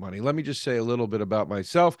Rocket Money. Let me just say a little bit about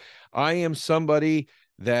myself. I am somebody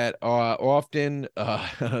that often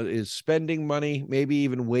is spending money, maybe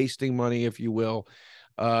even wasting money, if you will,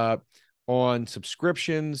 on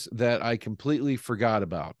subscriptions that I completely forgot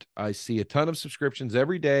about. I see a ton of subscriptions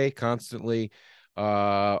every day, constantly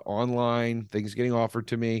online, things getting offered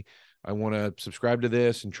to me. I want to subscribe to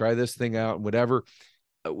this and try this thing out and whatever.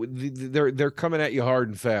 They're coming at you hard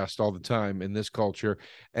and fast all the time in this culture.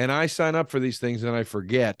 And I sign up for these things and I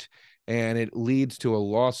forget. And it leads to a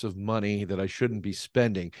loss of money that I shouldn't be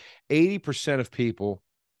spending. 80% of people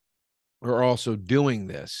are also doing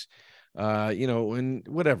this. And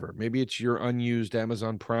whatever. Maybe it's your unused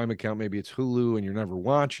Amazon Prime account. Maybe it's Hulu and you're never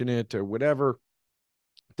watching it or whatever.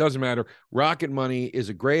 Doesn't matter. Rocket Money is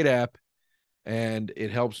a great app and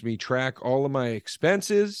it helps me track all of my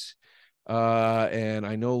expenses. And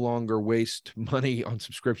I no longer waste money on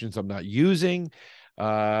subscriptions I'm not using.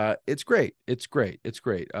 It's great.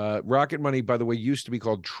 Rocket Money, by the way, used to be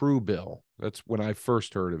called Truebill. That's when I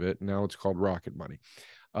first heard of it. Now it's called Rocket Money.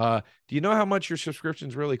 Do you know how much your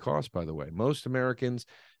subscriptions really cost, by the way? Most Americans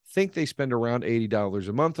think they spend around $80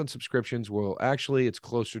 a month on subscriptions. Well, actually, it's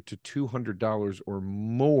closer to $200 or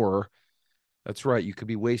more. That's right. You could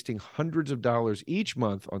be wasting hundreds of dollars each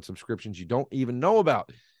month on subscriptions you don't even know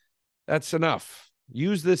about. That's enough.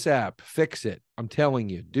 Use this app. Fix it. I'm telling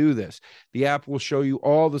you, do this. The app will show you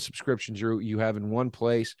all the subscriptions you have in one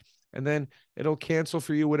place, and then it'll cancel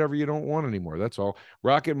for you whatever you don't want anymore. That's all.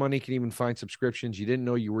 Rocket Money can even find subscriptions you didn't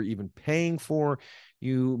know you were even paying for.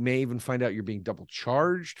 You may even find out you're being double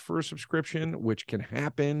charged for a subscription, which can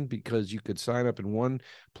happen because you could sign up in one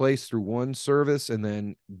place through one service and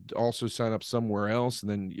then also sign up somewhere else. And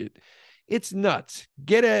then it's nuts.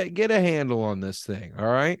 Get a handle on this thing. All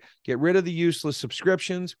right. Get rid of the useless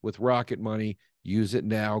subscriptions with Rocket Money. Use it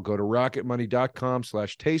now. Go to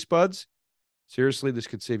rocketmoney.com/tastebuds. Seriously, this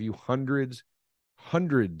could save you hundreds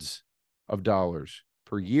of dollars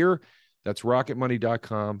per year. That's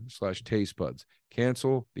rocketmoney.com/tastebuds.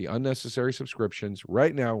 Cancel the unnecessary subscriptions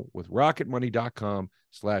right now with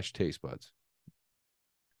rocketmoney.com/tastebuds.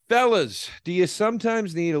 Fellas, do you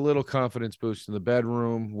sometimes need a little confidence boost in the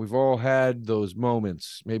bedroom? We've all had those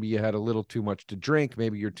moments. Maybe you had a little too much to drink.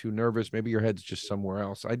 Maybe you're too nervous. Maybe your head's just somewhere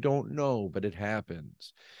else. I don't know, but it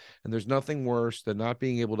happens. And there's nothing worse than not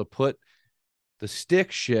being able to put the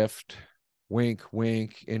stick shift, wink,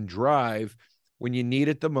 wink, in drive when you need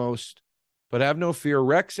it the most. But have no fear,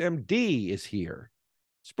 Rex MD is here.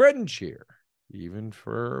 Spread and cheer, even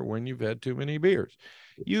for when you've had too many beers.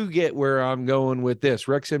 You get where I'm going with this.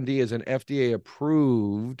 Rex MD is an FDA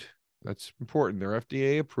approved. That's important. They're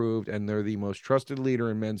FDA approved, and they're the most trusted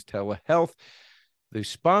leader in men's telehealth. They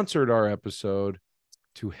sponsored our episode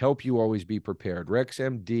to help you always be prepared. Rex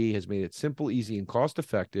MD has made it simple, easy, and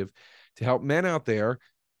cost-effective to help men out there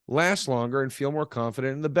last longer and feel more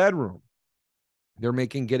confident in the bedroom. They're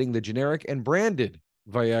making getting the generic and branded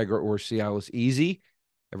Viagra or Cialis easy.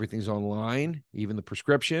 Everything's online, even the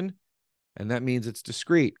prescription. And that means it's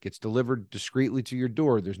discreet, gets delivered discreetly to your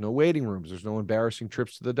door. There's no waiting rooms. There's no embarrassing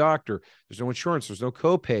trips to the doctor. There's no insurance. There's no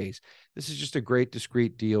co-pays. This is just a great,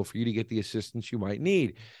 discreet deal for you to get the assistance you might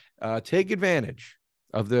need. Take advantage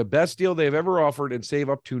of the best deal they've ever offered and save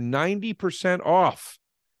up to 90% off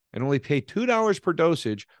and only pay $2 per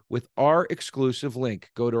dosage with our exclusive link.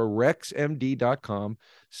 Go to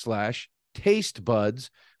rexmd.com/tastebuds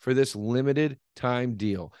for this limited time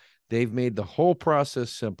deal. They've made the whole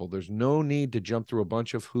process simple. There's no need to jump through a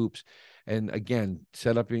bunch of hoops and, again,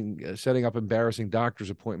 setting up embarrassing doctor's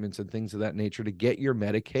appointments and things of that nature to get your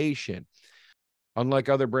medication. Unlike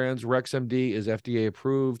other brands, Rex MD is FDA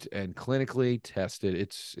approved and clinically tested.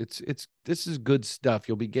 This is good stuff.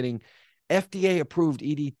 You'll be getting FDA approved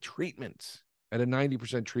ED treatments at a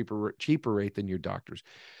 90% cheaper rate than your doctors.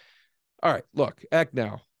 All right, look, act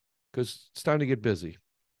now because it's time to get busy.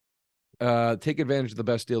 Take advantage of the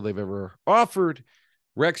best deal they've ever offered.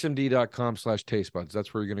 rexmd.com/tastebuds.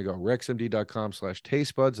 That's where you're going to go.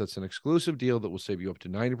 rexmd.com/tastebuds. That's an exclusive deal that will save you up to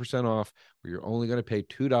 90% off, where you're only going to pay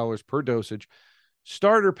 $2 per dosage.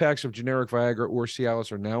 Starter packs of generic Viagra or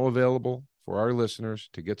Cialis are now available for our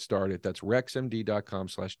listeners to get started. That's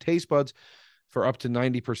rexmd.com/tastebuds for up to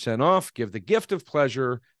 90% off. Give the gift of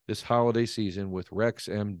pleasure this holiday season with Rex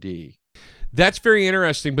MD. That's very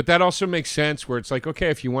interesting, but that also makes sense where it's like, okay,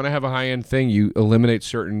 if you want to have a high-end thing, you eliminate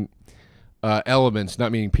certain elements,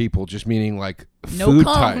 not meaning people, just meaning like no food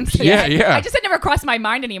cones. types. Yeah. I just had never crossed my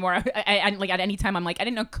mind anymore. And like at any time, I'm like, I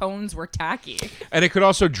didn't know cones were tacky. And it could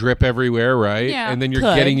also drip everywhere, right? Yeah, and then you're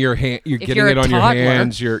could. getting your hand, you're If getting you're it a on your toddler.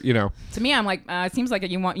 hands. You're, To me, I'm like, it seems like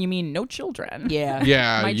you mean no children. Yeah.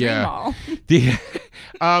 yeah, My dream yeah.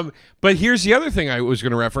 mall. But here's the other thing I was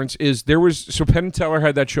going to reference is Penn and Teller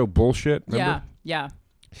had that show Bullshit. Remember? Yeah.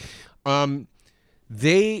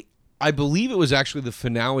 I believe it was actually the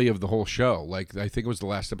finale of the whole show. Like, I think it was the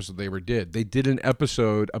last episode they ever did. They did an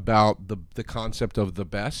episode about the concept of the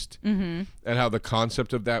best and how the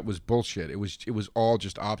concept of that was bullshit. It was all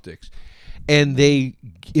just optics. And they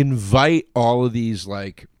invite all of these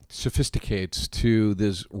like sophisticates to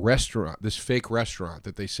this restaurant, this fake restaurant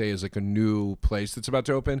that they say is like a new place that's about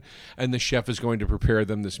to open, and the chef is going to prepare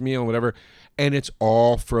them this meal, whatever, and it's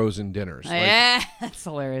all frozen dinners. Yeah, that's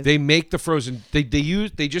hilarious. They make the frozen. They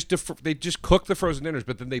just cook the frozen dinners,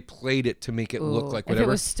 but then they plate it to make it look like If whatever.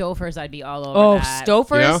 it was Stouffer's, I'd be all over that.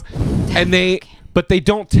 Stouffer's? But they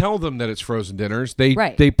don't tell them that it's frozen dinners. They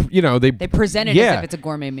They present it as if it's a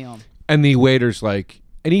gourmet meal. And the waiter's like,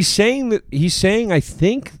 and he's saying I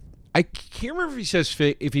think, I can't remember if he says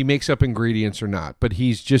if he makes up ingredients or not, but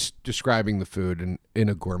he's just describing the food in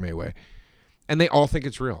a gourmet way. And they all think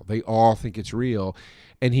it's real. They all think it's real.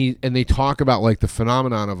 And they talk about like the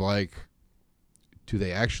phenomenon of like, do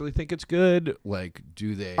they actually think it's good? Like,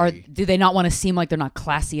 do they not want to seem like they're not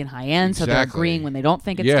classy and high end, so they're agreeing when they don't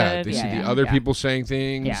think it's good? They see the other people saying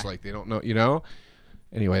things like they don't know,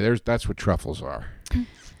 Anyway, that's what truffles are.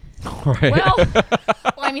 Right. Well,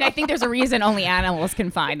 I mean, I think there's a reason only animals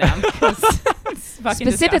can find them. It's fucking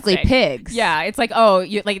Specifically disgusting. pigs. Yeah, it's like, oh,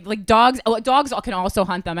 you like dogs. Oh, dogs can also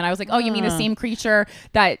hunt them. And I was like, oh, you mean the same creature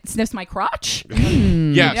that sniffs my crotch?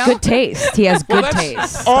 Yes. Good taste. He has good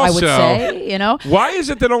taste. I would say, Why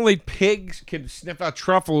is it that only pigs can sniff out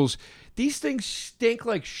truffles? These things stink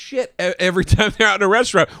like shit every time they're out in a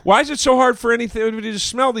restaurant. Why is it so hard for anybody to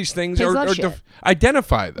smell these things or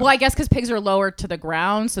identify them? Well, I guess because pigs are lower to the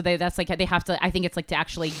ground, so they have to. I think it's like to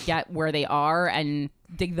actually get where they are and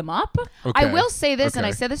dig them up. Okay. I will say this, and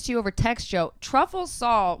I said this to you over text, Joe. Truffle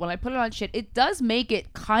salt, when I put it on shit, it does make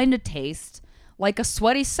it kind of taste like a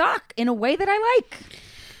sweaty sock in a way that I like.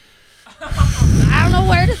 I don't know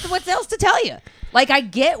what else to tell you. Like, I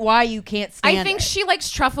get why you can't stand I think it. she likes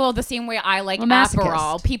truffle the same way I like I'm a masochist.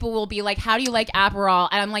 Aperol. People will be like, "How do you like Aperol?"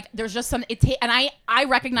 And I'm like, "There's just some." And I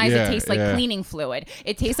recognize Yeah, it tastes like yeah. cleaning fluid.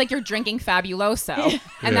 It tastes like you're drinking Fabuloso,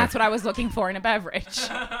 and that's what I was looking for in a beverage.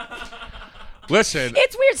 Listen,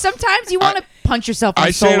 It's weird. Sometimes you want to punch yourself in the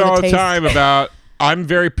I soul say it with all a the taste. time about. I'm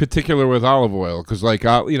very particular with olive oil because, like,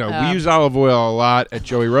 we use olive oil a lot at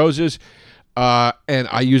Joey Rose's, and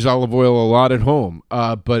I use olive oil a lot at home.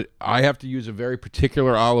 But I have to use a very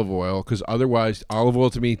particular olive oil because otherwise, olive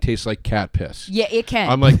oil to me tastes like cat piss. Yeah, it can.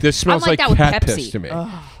 I'm like, this smells like like that with cat Pepsi. piss to me.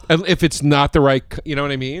 And if it's not the right, you know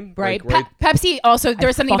what I mean? Right. Like, Pepsi also,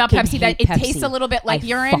 there's something about fucking Pepsi that hate it tastes Pepsi. a little bit like I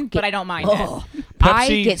urine, fucking- but I don't mind Ugh. it. I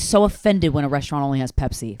Pepsi- get so offended when a restaurant only has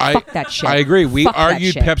Pepsi. Fuck that shit. I agree. We Fuck that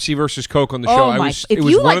argued shit. Pepsi versus Coke on the Oh show. my- It if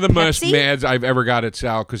was you one like of the most Pepsi- mads I've ever got at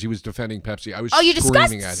Sal because he was defending Pepsi. I was Oh, you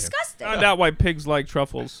screaming at him. disgusting. Found out why pigs like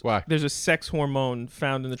truffles. Why? There's a sex hormone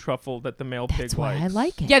found in the truffle that the male That's pig why likes. I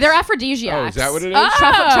like it. Yeah, they're aphrodisiacs. Oh, is that what it is?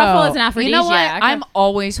 Truffle is an aphrodisiac. You know what? I'm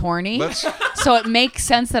always horny, Let's- so it makes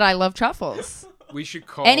sense that I love truffles. We should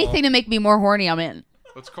call Anything to make me more horny, I'm in.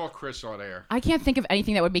 Let's call Chris on air. I can't think of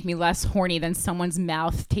anything that would make me less horny than someone's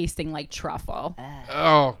mouth tasting like truffle.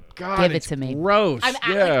 Oh God, Give it it's to me. Gross. I'm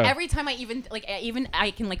yeah. like every time I even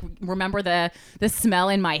I can like remember the smell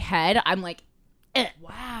in my head. I'm like,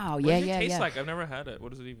 Wow. What Yeah, does it yeah, taste yeah. like? I've never had it.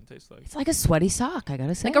 What does it even taste like? It's like a sweaty sock. I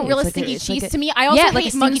gotta say, like a real It's sticky it's like cheese a- to me. I also Yeah, like a hate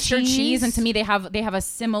sticky Munster cheese, and to cheese. me they have a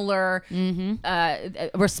similar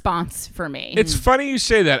response for me. It's funny you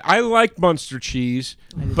say that. I like Munster cheese,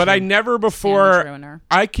 but I never before. Sandwich ruiner.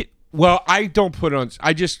 I can. Well, I don't put it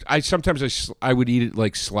on. Sometimes I would eat it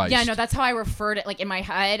like sliced. Yeah, no, that's how I referred it. Like in my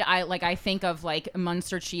head, I think of like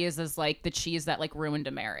Munster cheese as like the cheese that like ruined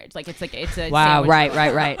a marriage. Like it's a Wow. sandwich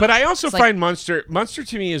Right. But I also It's like- find Munster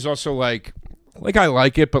to me is also like I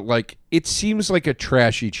like it, but like it seems like a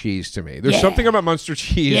trashy cheese to me. There's something about Munster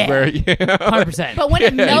cheese where 100%. But when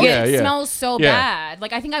it melts, yeah, it yeah. smells so Yeah. bad.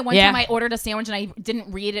 Like I think one Yeah. time I ordered a sandwich and I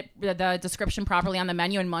didn't read it the description properly on the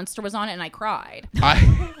menu, and Munster was on it, and I cried.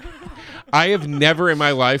 I have never in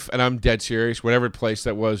my life, and I'm dead serious, whatever place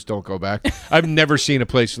that was, don't go back. I've never seen a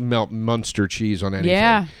place melt Munster cheese on anything.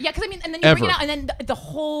 Yeah. Yeah, because I mean, and then you bring it Ever. out, and then the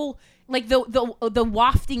whole like the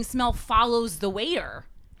wafting smell follows the waiter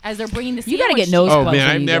as they're bringing the You sandwich. gotta get nose Oh plugs man,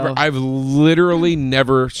 when you go. I've literally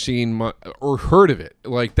never seen or heard of it.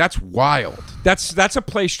 Like that's wild. That's a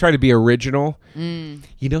place trying to be original. You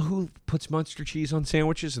know who puts Munster cheese on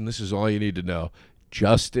sandwiches? And this is all you need to know: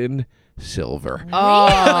 Justin Silver. Oh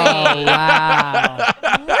wow!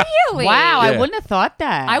 Really? Wow, I Yeah. wouldn't have thought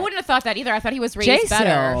that. I wouldn't have thought that either. I thought he was raised Jason.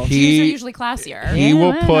 better. He- Jews are usually classier. He Yeah,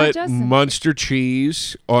 will man, put not Justin. Munster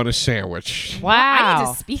cheese on a sandwich. Wow. I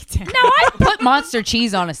need to speak to him. No, I put monster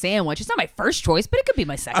cheese on a sandwich. It's not my first choice, but it could be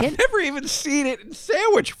my I've second. never even seen it in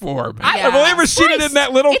sandwich form. Yeah. I've only ever seen it in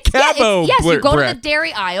that little cabo yes, you go to bread. the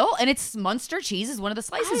dairy aisle, and it's Munster cheese is one of the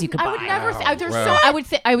slices you could buy. I would never. There's Wow. so I would.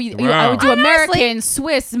 I would do Honestly- American,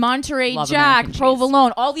 Swiss, Monterey Love Jack, American cheese.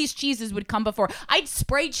 provolone. All these cheeses would come before. I'd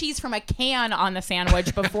spray cheese from a can on the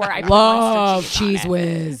sandwich before I put Love Munster cheese cheese on it.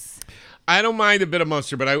 whiz. I don't mind a bit of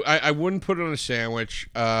Munster, but I wouldn't put it on a sandwich.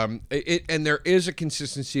 And there is a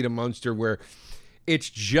consistency to Munster where it's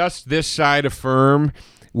just this side of firm,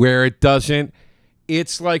 where it doesn't.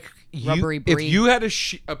 It's like Rubbery if brie. you had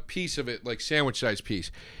a piece of it, like sandwich size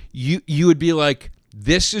piece, you would be like,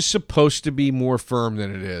 this is supposed to be more firm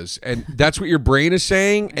than it is, and that's what your brain is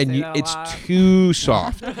saying, and it's too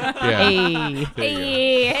soft. Yeah. Hey,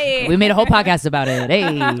 Hey. we made a whole podcast about it.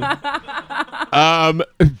 Hey,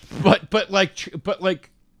 But like,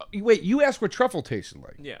 wait, you asked what truffle tasted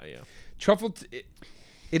like. Yeah. Truffle,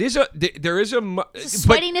 it is there is a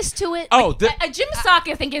sweatiness to it. Oh, A gym sock,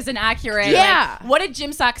 I think, is an accurate. Yeah. like, what a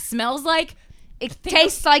gym sock smells like. it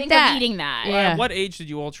tastes like think that. Of eating that. Yeah. At what age did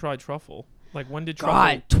you all try truffle? Like when did truffle?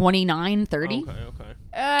 God, 29, 30. Okay.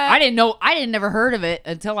 I didn't know. I didn't never heard of it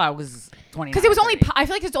until I was 29. Because it was only, 30. I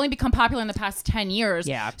feel like it's only become popular in the past 10 years.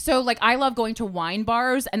 Yeah. So, like, I love going to wine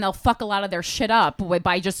bars and they'll fuck a lot of their shit up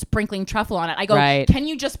by just sprinkling truffle on it. I go, Right. can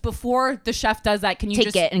you just, before the chef does that, can you Take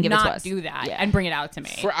just it and give it to not us? do that Yeah. and bring it out to me?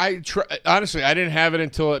 Honestly, I didn't have it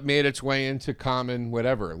until it made its way into common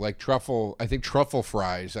whatever, like truffle. I think truffle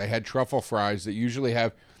fries. I had truffle fries that usually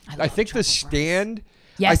have. I think the stand.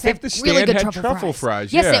 Yes, I think they the have really stand good had truffle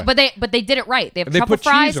fries. Yes, yeah. but they did it right. They have And they truffle put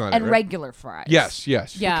cheese fries on it, and right? regular fries. Yes. Yeah.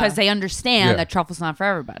 because they understand Yeah. that truffle's not for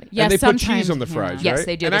everybody. Yeah, and they put cheese sometimes, on the yeah. fries, Yes, right?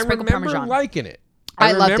 they do. And They I sprinkle remember Parmesan. liking it.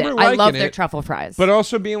 I loved it. remember I liking love their it, truffle fries. but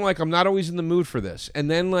also being like, I'm not always in the mood for this.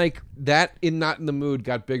 And then like that not in the mood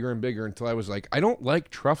got bigger and bigger until I was like, I don't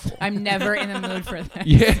like truffle. I'm never in the mood for this.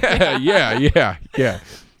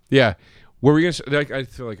 yeah. What were you gonna say? I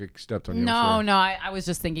feel like I stepped on you. No, I was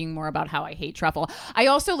just thinking more about how I hate truffle. I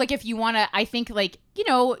also like if you want to. I think like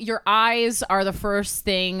your eyes are the first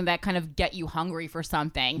thing that kind of get you hungry for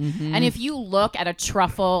something. Mm-hmm. And if you look at a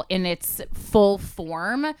truffle in its full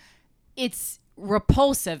form, it's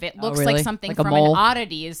repulsive. It looks really? like something Like a from mole? an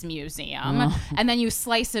oddities museum. And then you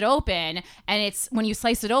slice it open, and when you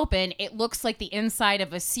slice it open, it looks like the inside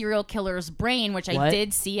of a serial killer's brain, which I What?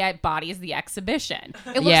 did see at Bodies the Exhibition.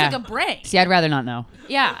 It looks Yeah. like a brain. See, I'd rather not know.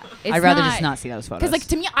 Yeah, I'd rather just not see those photos. Because like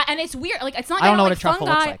to me, and it's weird. Like it's not. I don't know what like a truffle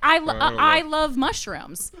fungi. looks like. I love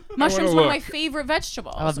mushrooms. Mushrooms are one of my look. favorite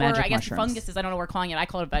vegetables. I love or magic I guess mushrooms. funguses. I don't know what we're calling it. I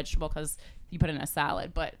call it a vegetable because you put it in a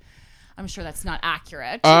salad, but I'm sure that's not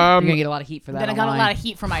accurate. You're gonna get a lot of heat for that. then I got a online. lot of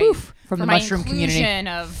heat for my From the my mushroom community. inclusion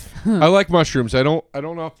of. I like mushrooms. I don't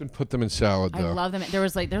often put them in salad I though. love them.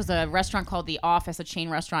 There's a restaurant called The Office, a chain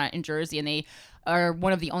restaurant in Jersey, and they are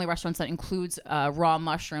one of the only restaurants that includes raw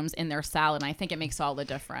mushrooms in their salad. And I think it makes all the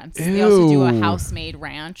difference. They also do a Ew. house-made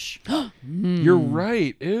ranch. You're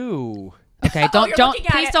right. Ew. Okay, you're don't looking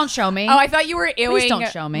at please it. don't show me. Oh, I thought you were ewing don't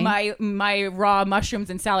show me. my raw mushrooms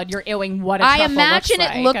and salad. You're ewing what a I truffle imagine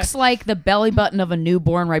looks it like. looks like the belly button of a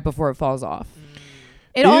newborn right before it falls off.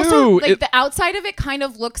 It also Ew, like it- the outside of it kind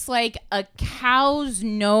of looks like a cow's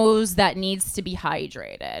nose that needs to be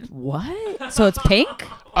hydrated. What? So it's pink?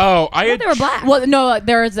 Oh, I had They were black. Well, no,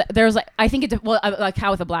 there's like I think it a cow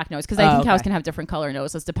with a black nose because I think okay. cows can have different color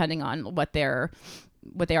noses depending on what they are.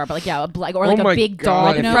 But like a black or Oh like my a big God. dog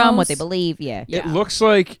Where they're nose. from, what they believe. Yeah. It looks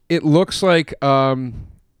like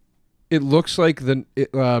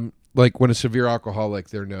like when a severe alcoholic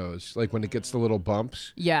their nose, like when it gets the little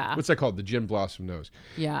bumps. Yeah, What's that called? The gin blossom nose.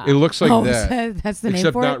 yeah. It looks like Oh, that. that's the name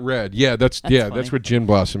Except for not it. red. Yeah, that's funny. what gin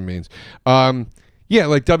blossom means. Yeah,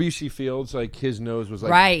 like W.C. Fields, like his nose was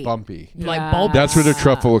like Right. bumpy. Like Yeah. bulbous. That's what a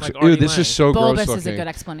truffle looks Like like. Ew, Artie this Lang. is so Bulbous gross is a looking. good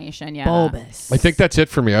explanation. Yeah, bulbous. I think that's it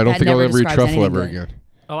for me. I don't That think I'll never ever eat describes truffle ever anything again.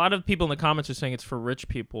 A lot of people in the comments are saying it's for rich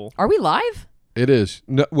people. Are we live? It is.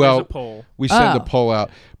 No, There's well, a poll. we send a Oh. poll out.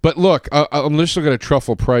 But look, I'm just looking at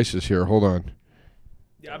truffle prices here. Hold on.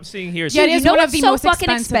 Yeah, I'm seeing here. Yeah, it you is know one of what's the so most fucking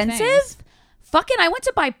expensive expensive? things. Fucking, I went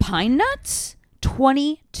to buy pine nuts.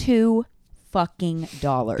 $22 fucking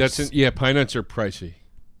dollars. Pine nuts are pricey.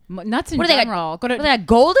 Nuts in What do they got? general. Go What, to they got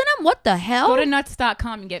gold in them? What the hell? go to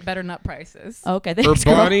nuts.com and get better nut prices. Okay, thanks,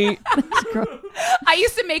 girl. Urbani, I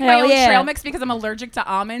used to make my Hell own yeah. trail mix because I'm allergic to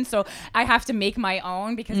almonds, so I have to make my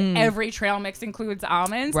own because every trail mix includes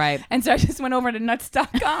almonds. Right. And so I just went over to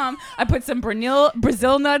nuts.com. I put some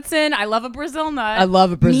Brazil nuts in. I love a Brazil nut. I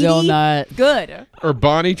love a Brazil Meaty, nut. Good.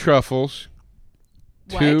 Urbani truffles.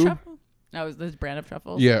 What, Two. truffle? No, is this brand of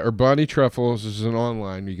truffles? Yeah, Urbani truffles is an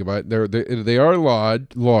online. You can buy. They are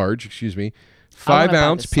large. Excuse me, I wanna 5 buy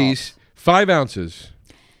ounce the piece. salt. 5 ounces.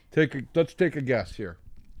 Let's take a guess here.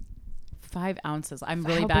 5 ounces. I'm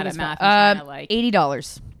really How bad big at is math. that? I'm trying to like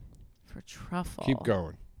 $80. for truffle. Keep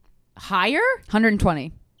going. Higher?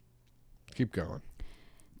 120. Keep going.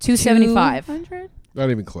 275. 200?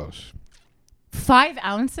 Not even close. 5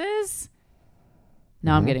 ounces?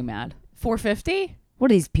 Now I'm getting mad. 450? What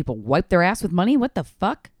do these people wipe their ass with money? What the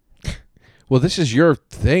fuck? Well, this is your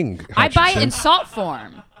thing. I buy it in Hutchinson. salt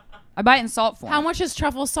form. How much is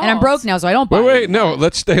truffle salt? And I'm broke now, so I don't buy Wait, it. no.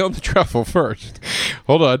 Let's stay on the truffle first.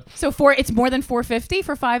 Hold on. So it's more than 450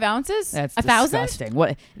 for 5 ounces? That's 1,000? disgusting.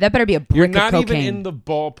 What? That better be a brick You're of not cocaine. even in the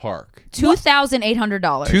ballpark. $2,800.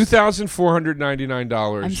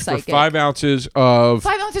 $2,499 I'm for psychic. 5 ounces of.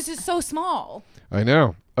 5 ounces is so small. I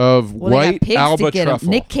know of Well, they got white pigs alba to get 'em. truffle.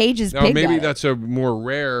 Nick Cage's now pig maybe diet. that's a more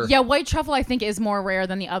rare. Yeah, white truffle I think is more rare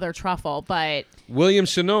than the other truffle, but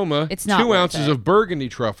Williams Sonoma. It's not 2 worth ounces it. of burgundy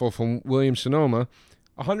truffle from Williams Sonoma.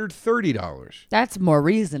 $130. That's more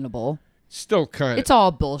reasonable. Still kind of. It's all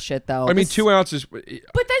bullshit, though. I mean, This- 2 ounces. then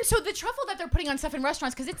so the truffle that they're putting on stuff in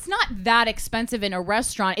restaurants because it's not that expensive in a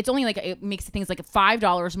restaurant. It's only like it makes things like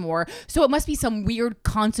 $5 more. So it must be some weird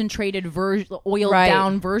concentrated oiled Right.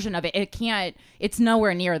 down version of it. It can't. It's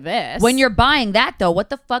nowhere near this. When you're buying that, though, what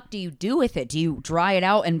the fuck do you do with it? Do you dry it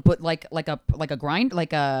out and put like a grind,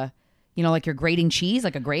 like a, you know, like you're grating cheese,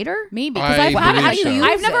 like a grater? maybe I believe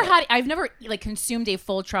so. I've never like consumed a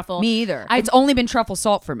full truffle. Me either. It's only been truffle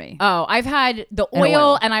salt for me. Oh, I've had the And oil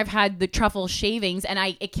oil. and I've had the truffle shavings, and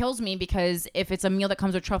it kills me because if it's a meal that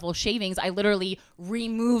comes with truffle shavings, I literally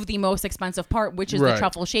remove the most expensive part, which is Right. the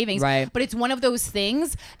truffle shavings. Right. But it's one of those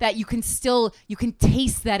things that you can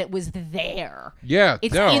taste that it was there. Yeah,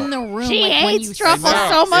 It's no. in the room. She like, when hates you truffle I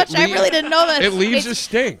know. so much. It I leaves- really didn't know that. It leaves a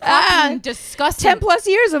stink. Ah, disgusting. 10 plus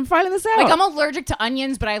years. I'm finally this out. Like I'm allergic to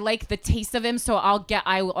onions, but I like the taste of them, so I'll get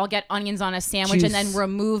onions on a sandwich and then Juice.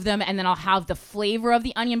 remove them, and then I'll have the flavor of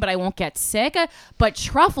the onion, but I won't get sick. But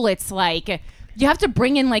truffle, it's like you have to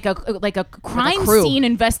bring in like a crime crew. scene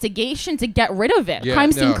investigation to get rid of it. Yeah,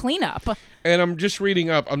 Crime scene no. cleanup. And I'm just reading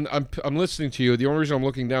up. I'm listening to you. The only reason I'm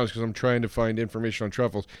looking down is because I'm trying to find information on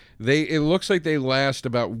truffles. It looks like they last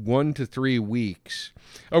about 1 to 3 weeks.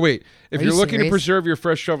 Oh wait, if Are you're you looking to serious? preserve your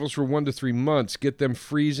fresh truffles for 1 to 3 months, get them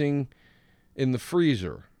freezing in the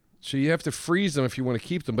freezer. So you have to freeze them if you want to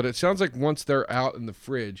keep them. But it sounds like once they're out in the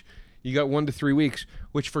fridge, you got 1 to 3 weeks.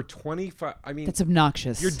 Which for 25, I mean, That's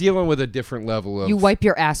obnoxious. you're dealing with a different level of. You wipe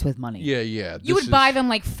your ass with money. Yeah. You would buy them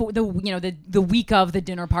like for the week of the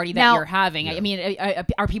dinner party that Now- you're having. I mean,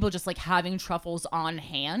 are people just like having truffles on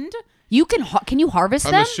hand? You can you harvest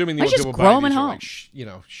I'm them? assuming the I only just people grow buying them at these are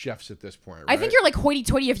home. like chefs at this point. Right? I think you're like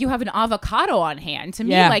hoity-toity if you have an avocado on hand. To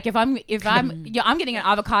me, Yeah. like if I'm I'm getting an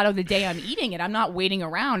avocado the day I'm eating it. I'm not waiting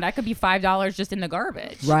around. That could be $5 just in the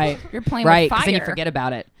garbage. Right. You're playing right, with fire. because then you forget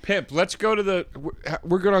about it. Pimp, let's go to the.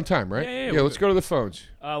 We're good on time, right? Yeah, we're let's go to the phones.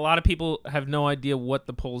 A lot of people have no idea what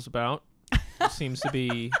the poll's about. It seems to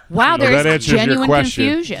be. Wow, that there's answers your genuine question.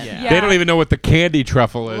 confusion. Yeah. They don't even know what the candy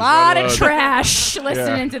truffle is. A lot let of alone- trash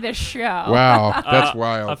listening to this show. Wow, that's A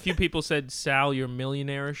wild. few people said, Sal, your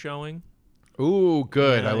millionaire is showing. Ooh,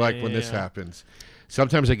 good. I Yeah, like yeah, when this yeah. happens.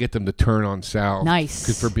 Sometimes I get them to turn on Sal. Nice.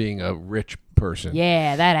 'Cause for being a rich person.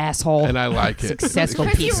 Yeah, that asshole. And I like it. Successful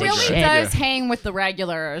Because he piece of really shit. does hang with the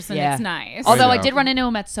regulars, and Yeah. it's nice. Although I know. did run into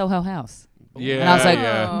him at Soho House. Yeah, And I was like,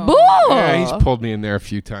 yeah. boo! Yeah, he's pulled me in there a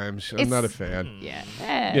few times. I'm not a It's- fan. Yeah.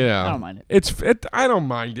 Yeah, I don't mind it. I don't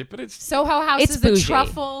mind it, but it's Soho House It's is the bougie.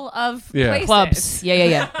 truffle of Yeah. places. Clubs.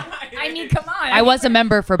 Yeah. I mean, come on. I was a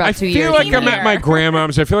member for about I 2 feel years. like I'm either. at my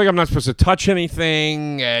grandma's. I feel like I'm not supposed to touch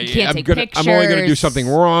anything. can't I'm take I'm only going to do pictures. something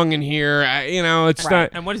wrong in here. It's Right. not.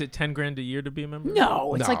 And what is it, 10 grand a year to be a member?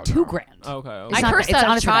 No, it's No, like no. $2,000. Okay. I It's not- cursed it's at a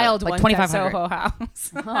honestly not, child like once at 2,500. Soho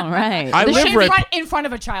House. All right. I This live shit- right- in front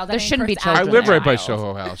of a child. I There didn't shouldn't be curse children I after live the right by child.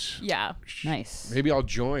 Soho House. Yeah. Nice. Maybe I'll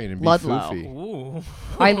join and be Ludlow. foofy. Ooh.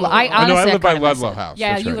 I Oh, no, honestly, I live by kinda miss Ludlow it. House.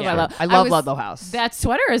 Yeah, That's you right. live Yeah. by Ludlow. I love was- Ludlow House. That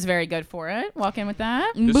sweater is very good for it. Walk in with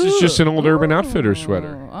that. This is just an old Urban Outfitters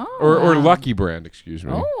sweater. Oh. Or Lucky brand, excuse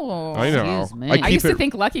me. Oh. I know. Excuse me. I I I keep used it. to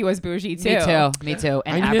think Lucky was bougie too. Me too.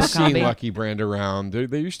 And I miss seeing Abercrombie. Lucky brand around.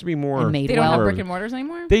 They used to be more. And Madewell. They don't have more- brick and mortars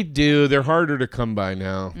anymore. They do. They're harder to come by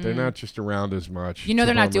now. They're not just around as much. You know It's a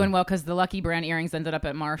they're not bummer. doing well because the Lucky brand earrings ended up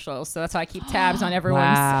at Marshalls, so that's why I keep tabs on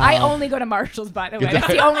everyone's. Wow. I only go to Marshalls, by the way. That's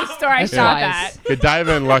the only store I That's shop wise. at.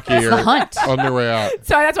 Godiva and Lucky the are hunt. on their way out.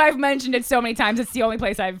 So that's why I've mentioned it so many times. It's the only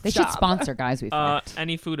place I've. They should shopped. sponsor guys. We fucked.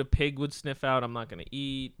 Any food a pig would sniff out, I'm not going to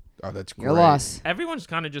eat. Oh, that's great. Your loss. Everyone's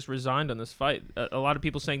kind of just resigned on this fight. A lot of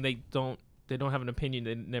people saying they don't have an opinion.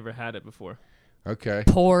 They never had it before. Okay.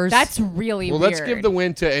 Pores. That's really Well, weird. let's give the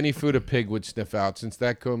win to any food a pig would sniff out, since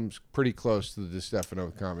that comes pretty close to the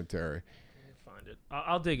DeStefano commentary. Find it.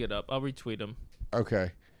 I'll dig it up. I'll retweet them.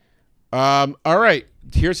 Okay. All right.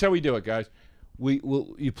 Here's how we do it, guys.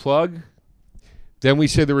 You plug, then we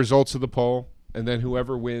say the results of the poll, and then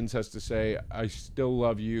whoever wins has to say, "I still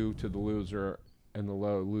love you" to the loser, and the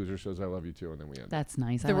loser says, "I love you too," and then we end. That's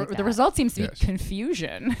nice. I The, like the that. result seems to be Yes.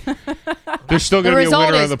 confusion. There's still going to be a result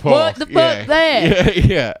winner on is, the poll. what the fuck yeah. that? Yeah,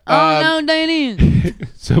 yeah. Oh no, Danny.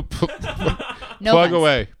 So No plug offense.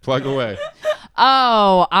 away. Plug away.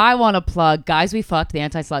 Oh, I want to plug Guys We Fucked, the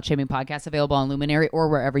anti-slut shaming podcast, available on Luminary or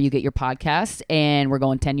wherever you get your podcasts. And we're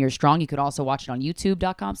going 10 years strong. You could also watch it on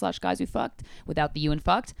youtube.com/Guys We Fucked without the U and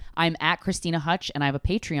fucked. I'm at Krystyna Hutch, and I have a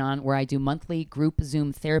Patreon where I do monthly group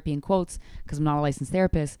Zoom therapy in quotes because I'm not a licensed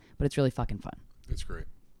therapist, but it's really fucking fun. That's great.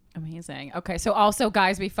 Amazing. Okay, so also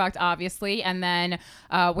Guys We Fucked, obviously, and then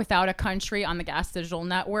Without a Country on the Gas Digital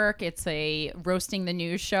Network. It's a roasting the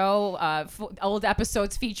news show, old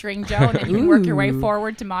episodes featuring Joe, and then you can work your way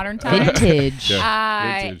forward to modern times. Vintage.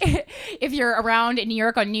 Vintage. If you're around in New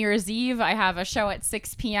York on New Year's Eve, I have a show at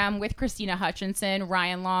 6 p.m. with Krystyna Hutchinson,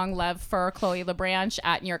 Ryan Long, Lev Fur, Chloe LeBranch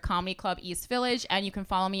at New York Comedy Club East Village. And you can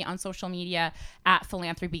follow me on social media at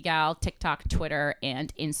Philanthropy Gal, TikTok, Twitter,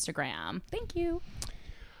 and Instagram. Thank you.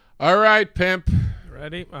 All right, pimp.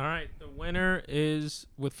 Ready? All right. The winner is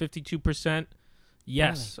with 52%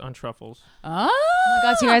 yes on truffles. Oh, Oh my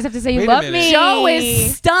God, so you guys have to say you Wait a love minute. me. Joe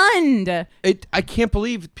is stunned. I can't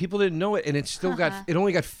believe people didn't know it, and it still got. It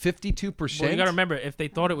only got 52%. Well, you got to remember, if they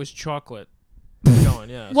thought it was chocolate, keep going. one.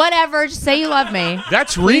 Yeah. Whatever. Just say you love me.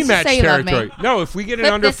 That's Please just rematch say you love me. territory. No, if we get an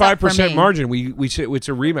Flip under this up for 5% me. margin, we say it's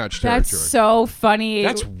a rematch territory. That's so funny.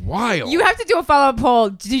 That's wild. You have to do a follow-up poll.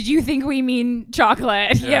 Did you think we mean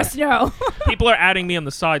chocolate? Yes, no. People are adding me on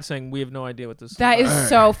the side saying we have no idea what this. That is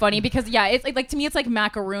so funny because it's like to me it's like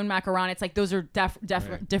macaron. It's like those are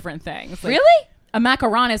different things. Like, Really? A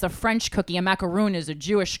macaron is a French cookie. A macaroon is a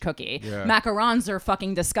Jewish cookie. Yeah. Macarons are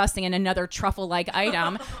fucking disgusting and another truffle-like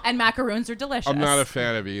item, and macaroons are delicious. I'm not a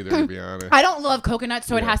fan of either, to be honest. I don't love coconut,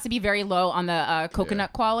 so it Yeah. has to be very low on the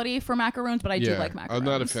coconut quality for macaroons, but I do like macaroons. I'm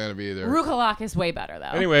not a fan of either. Rucola is way better,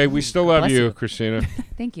 though. Anyway, we still love Bless you, you. Christina.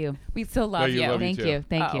 Thank you. We still love you you. love Thank too. you.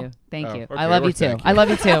 Thank Oh. you. Thank Oh, you. okay, I love well, you too. thank you. I love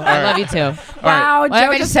you too. I love you too. Wow, Whatever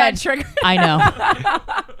Joe I just just got said. triggered. I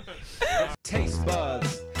know. Taste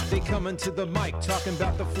buds. They coming to the mic, talking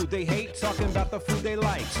about the food they hate, talking about the food they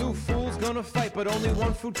like. Two fools gonna fight, but only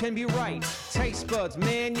one food can be right. Taste buds,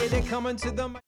 man, yeah, they coming to the mic.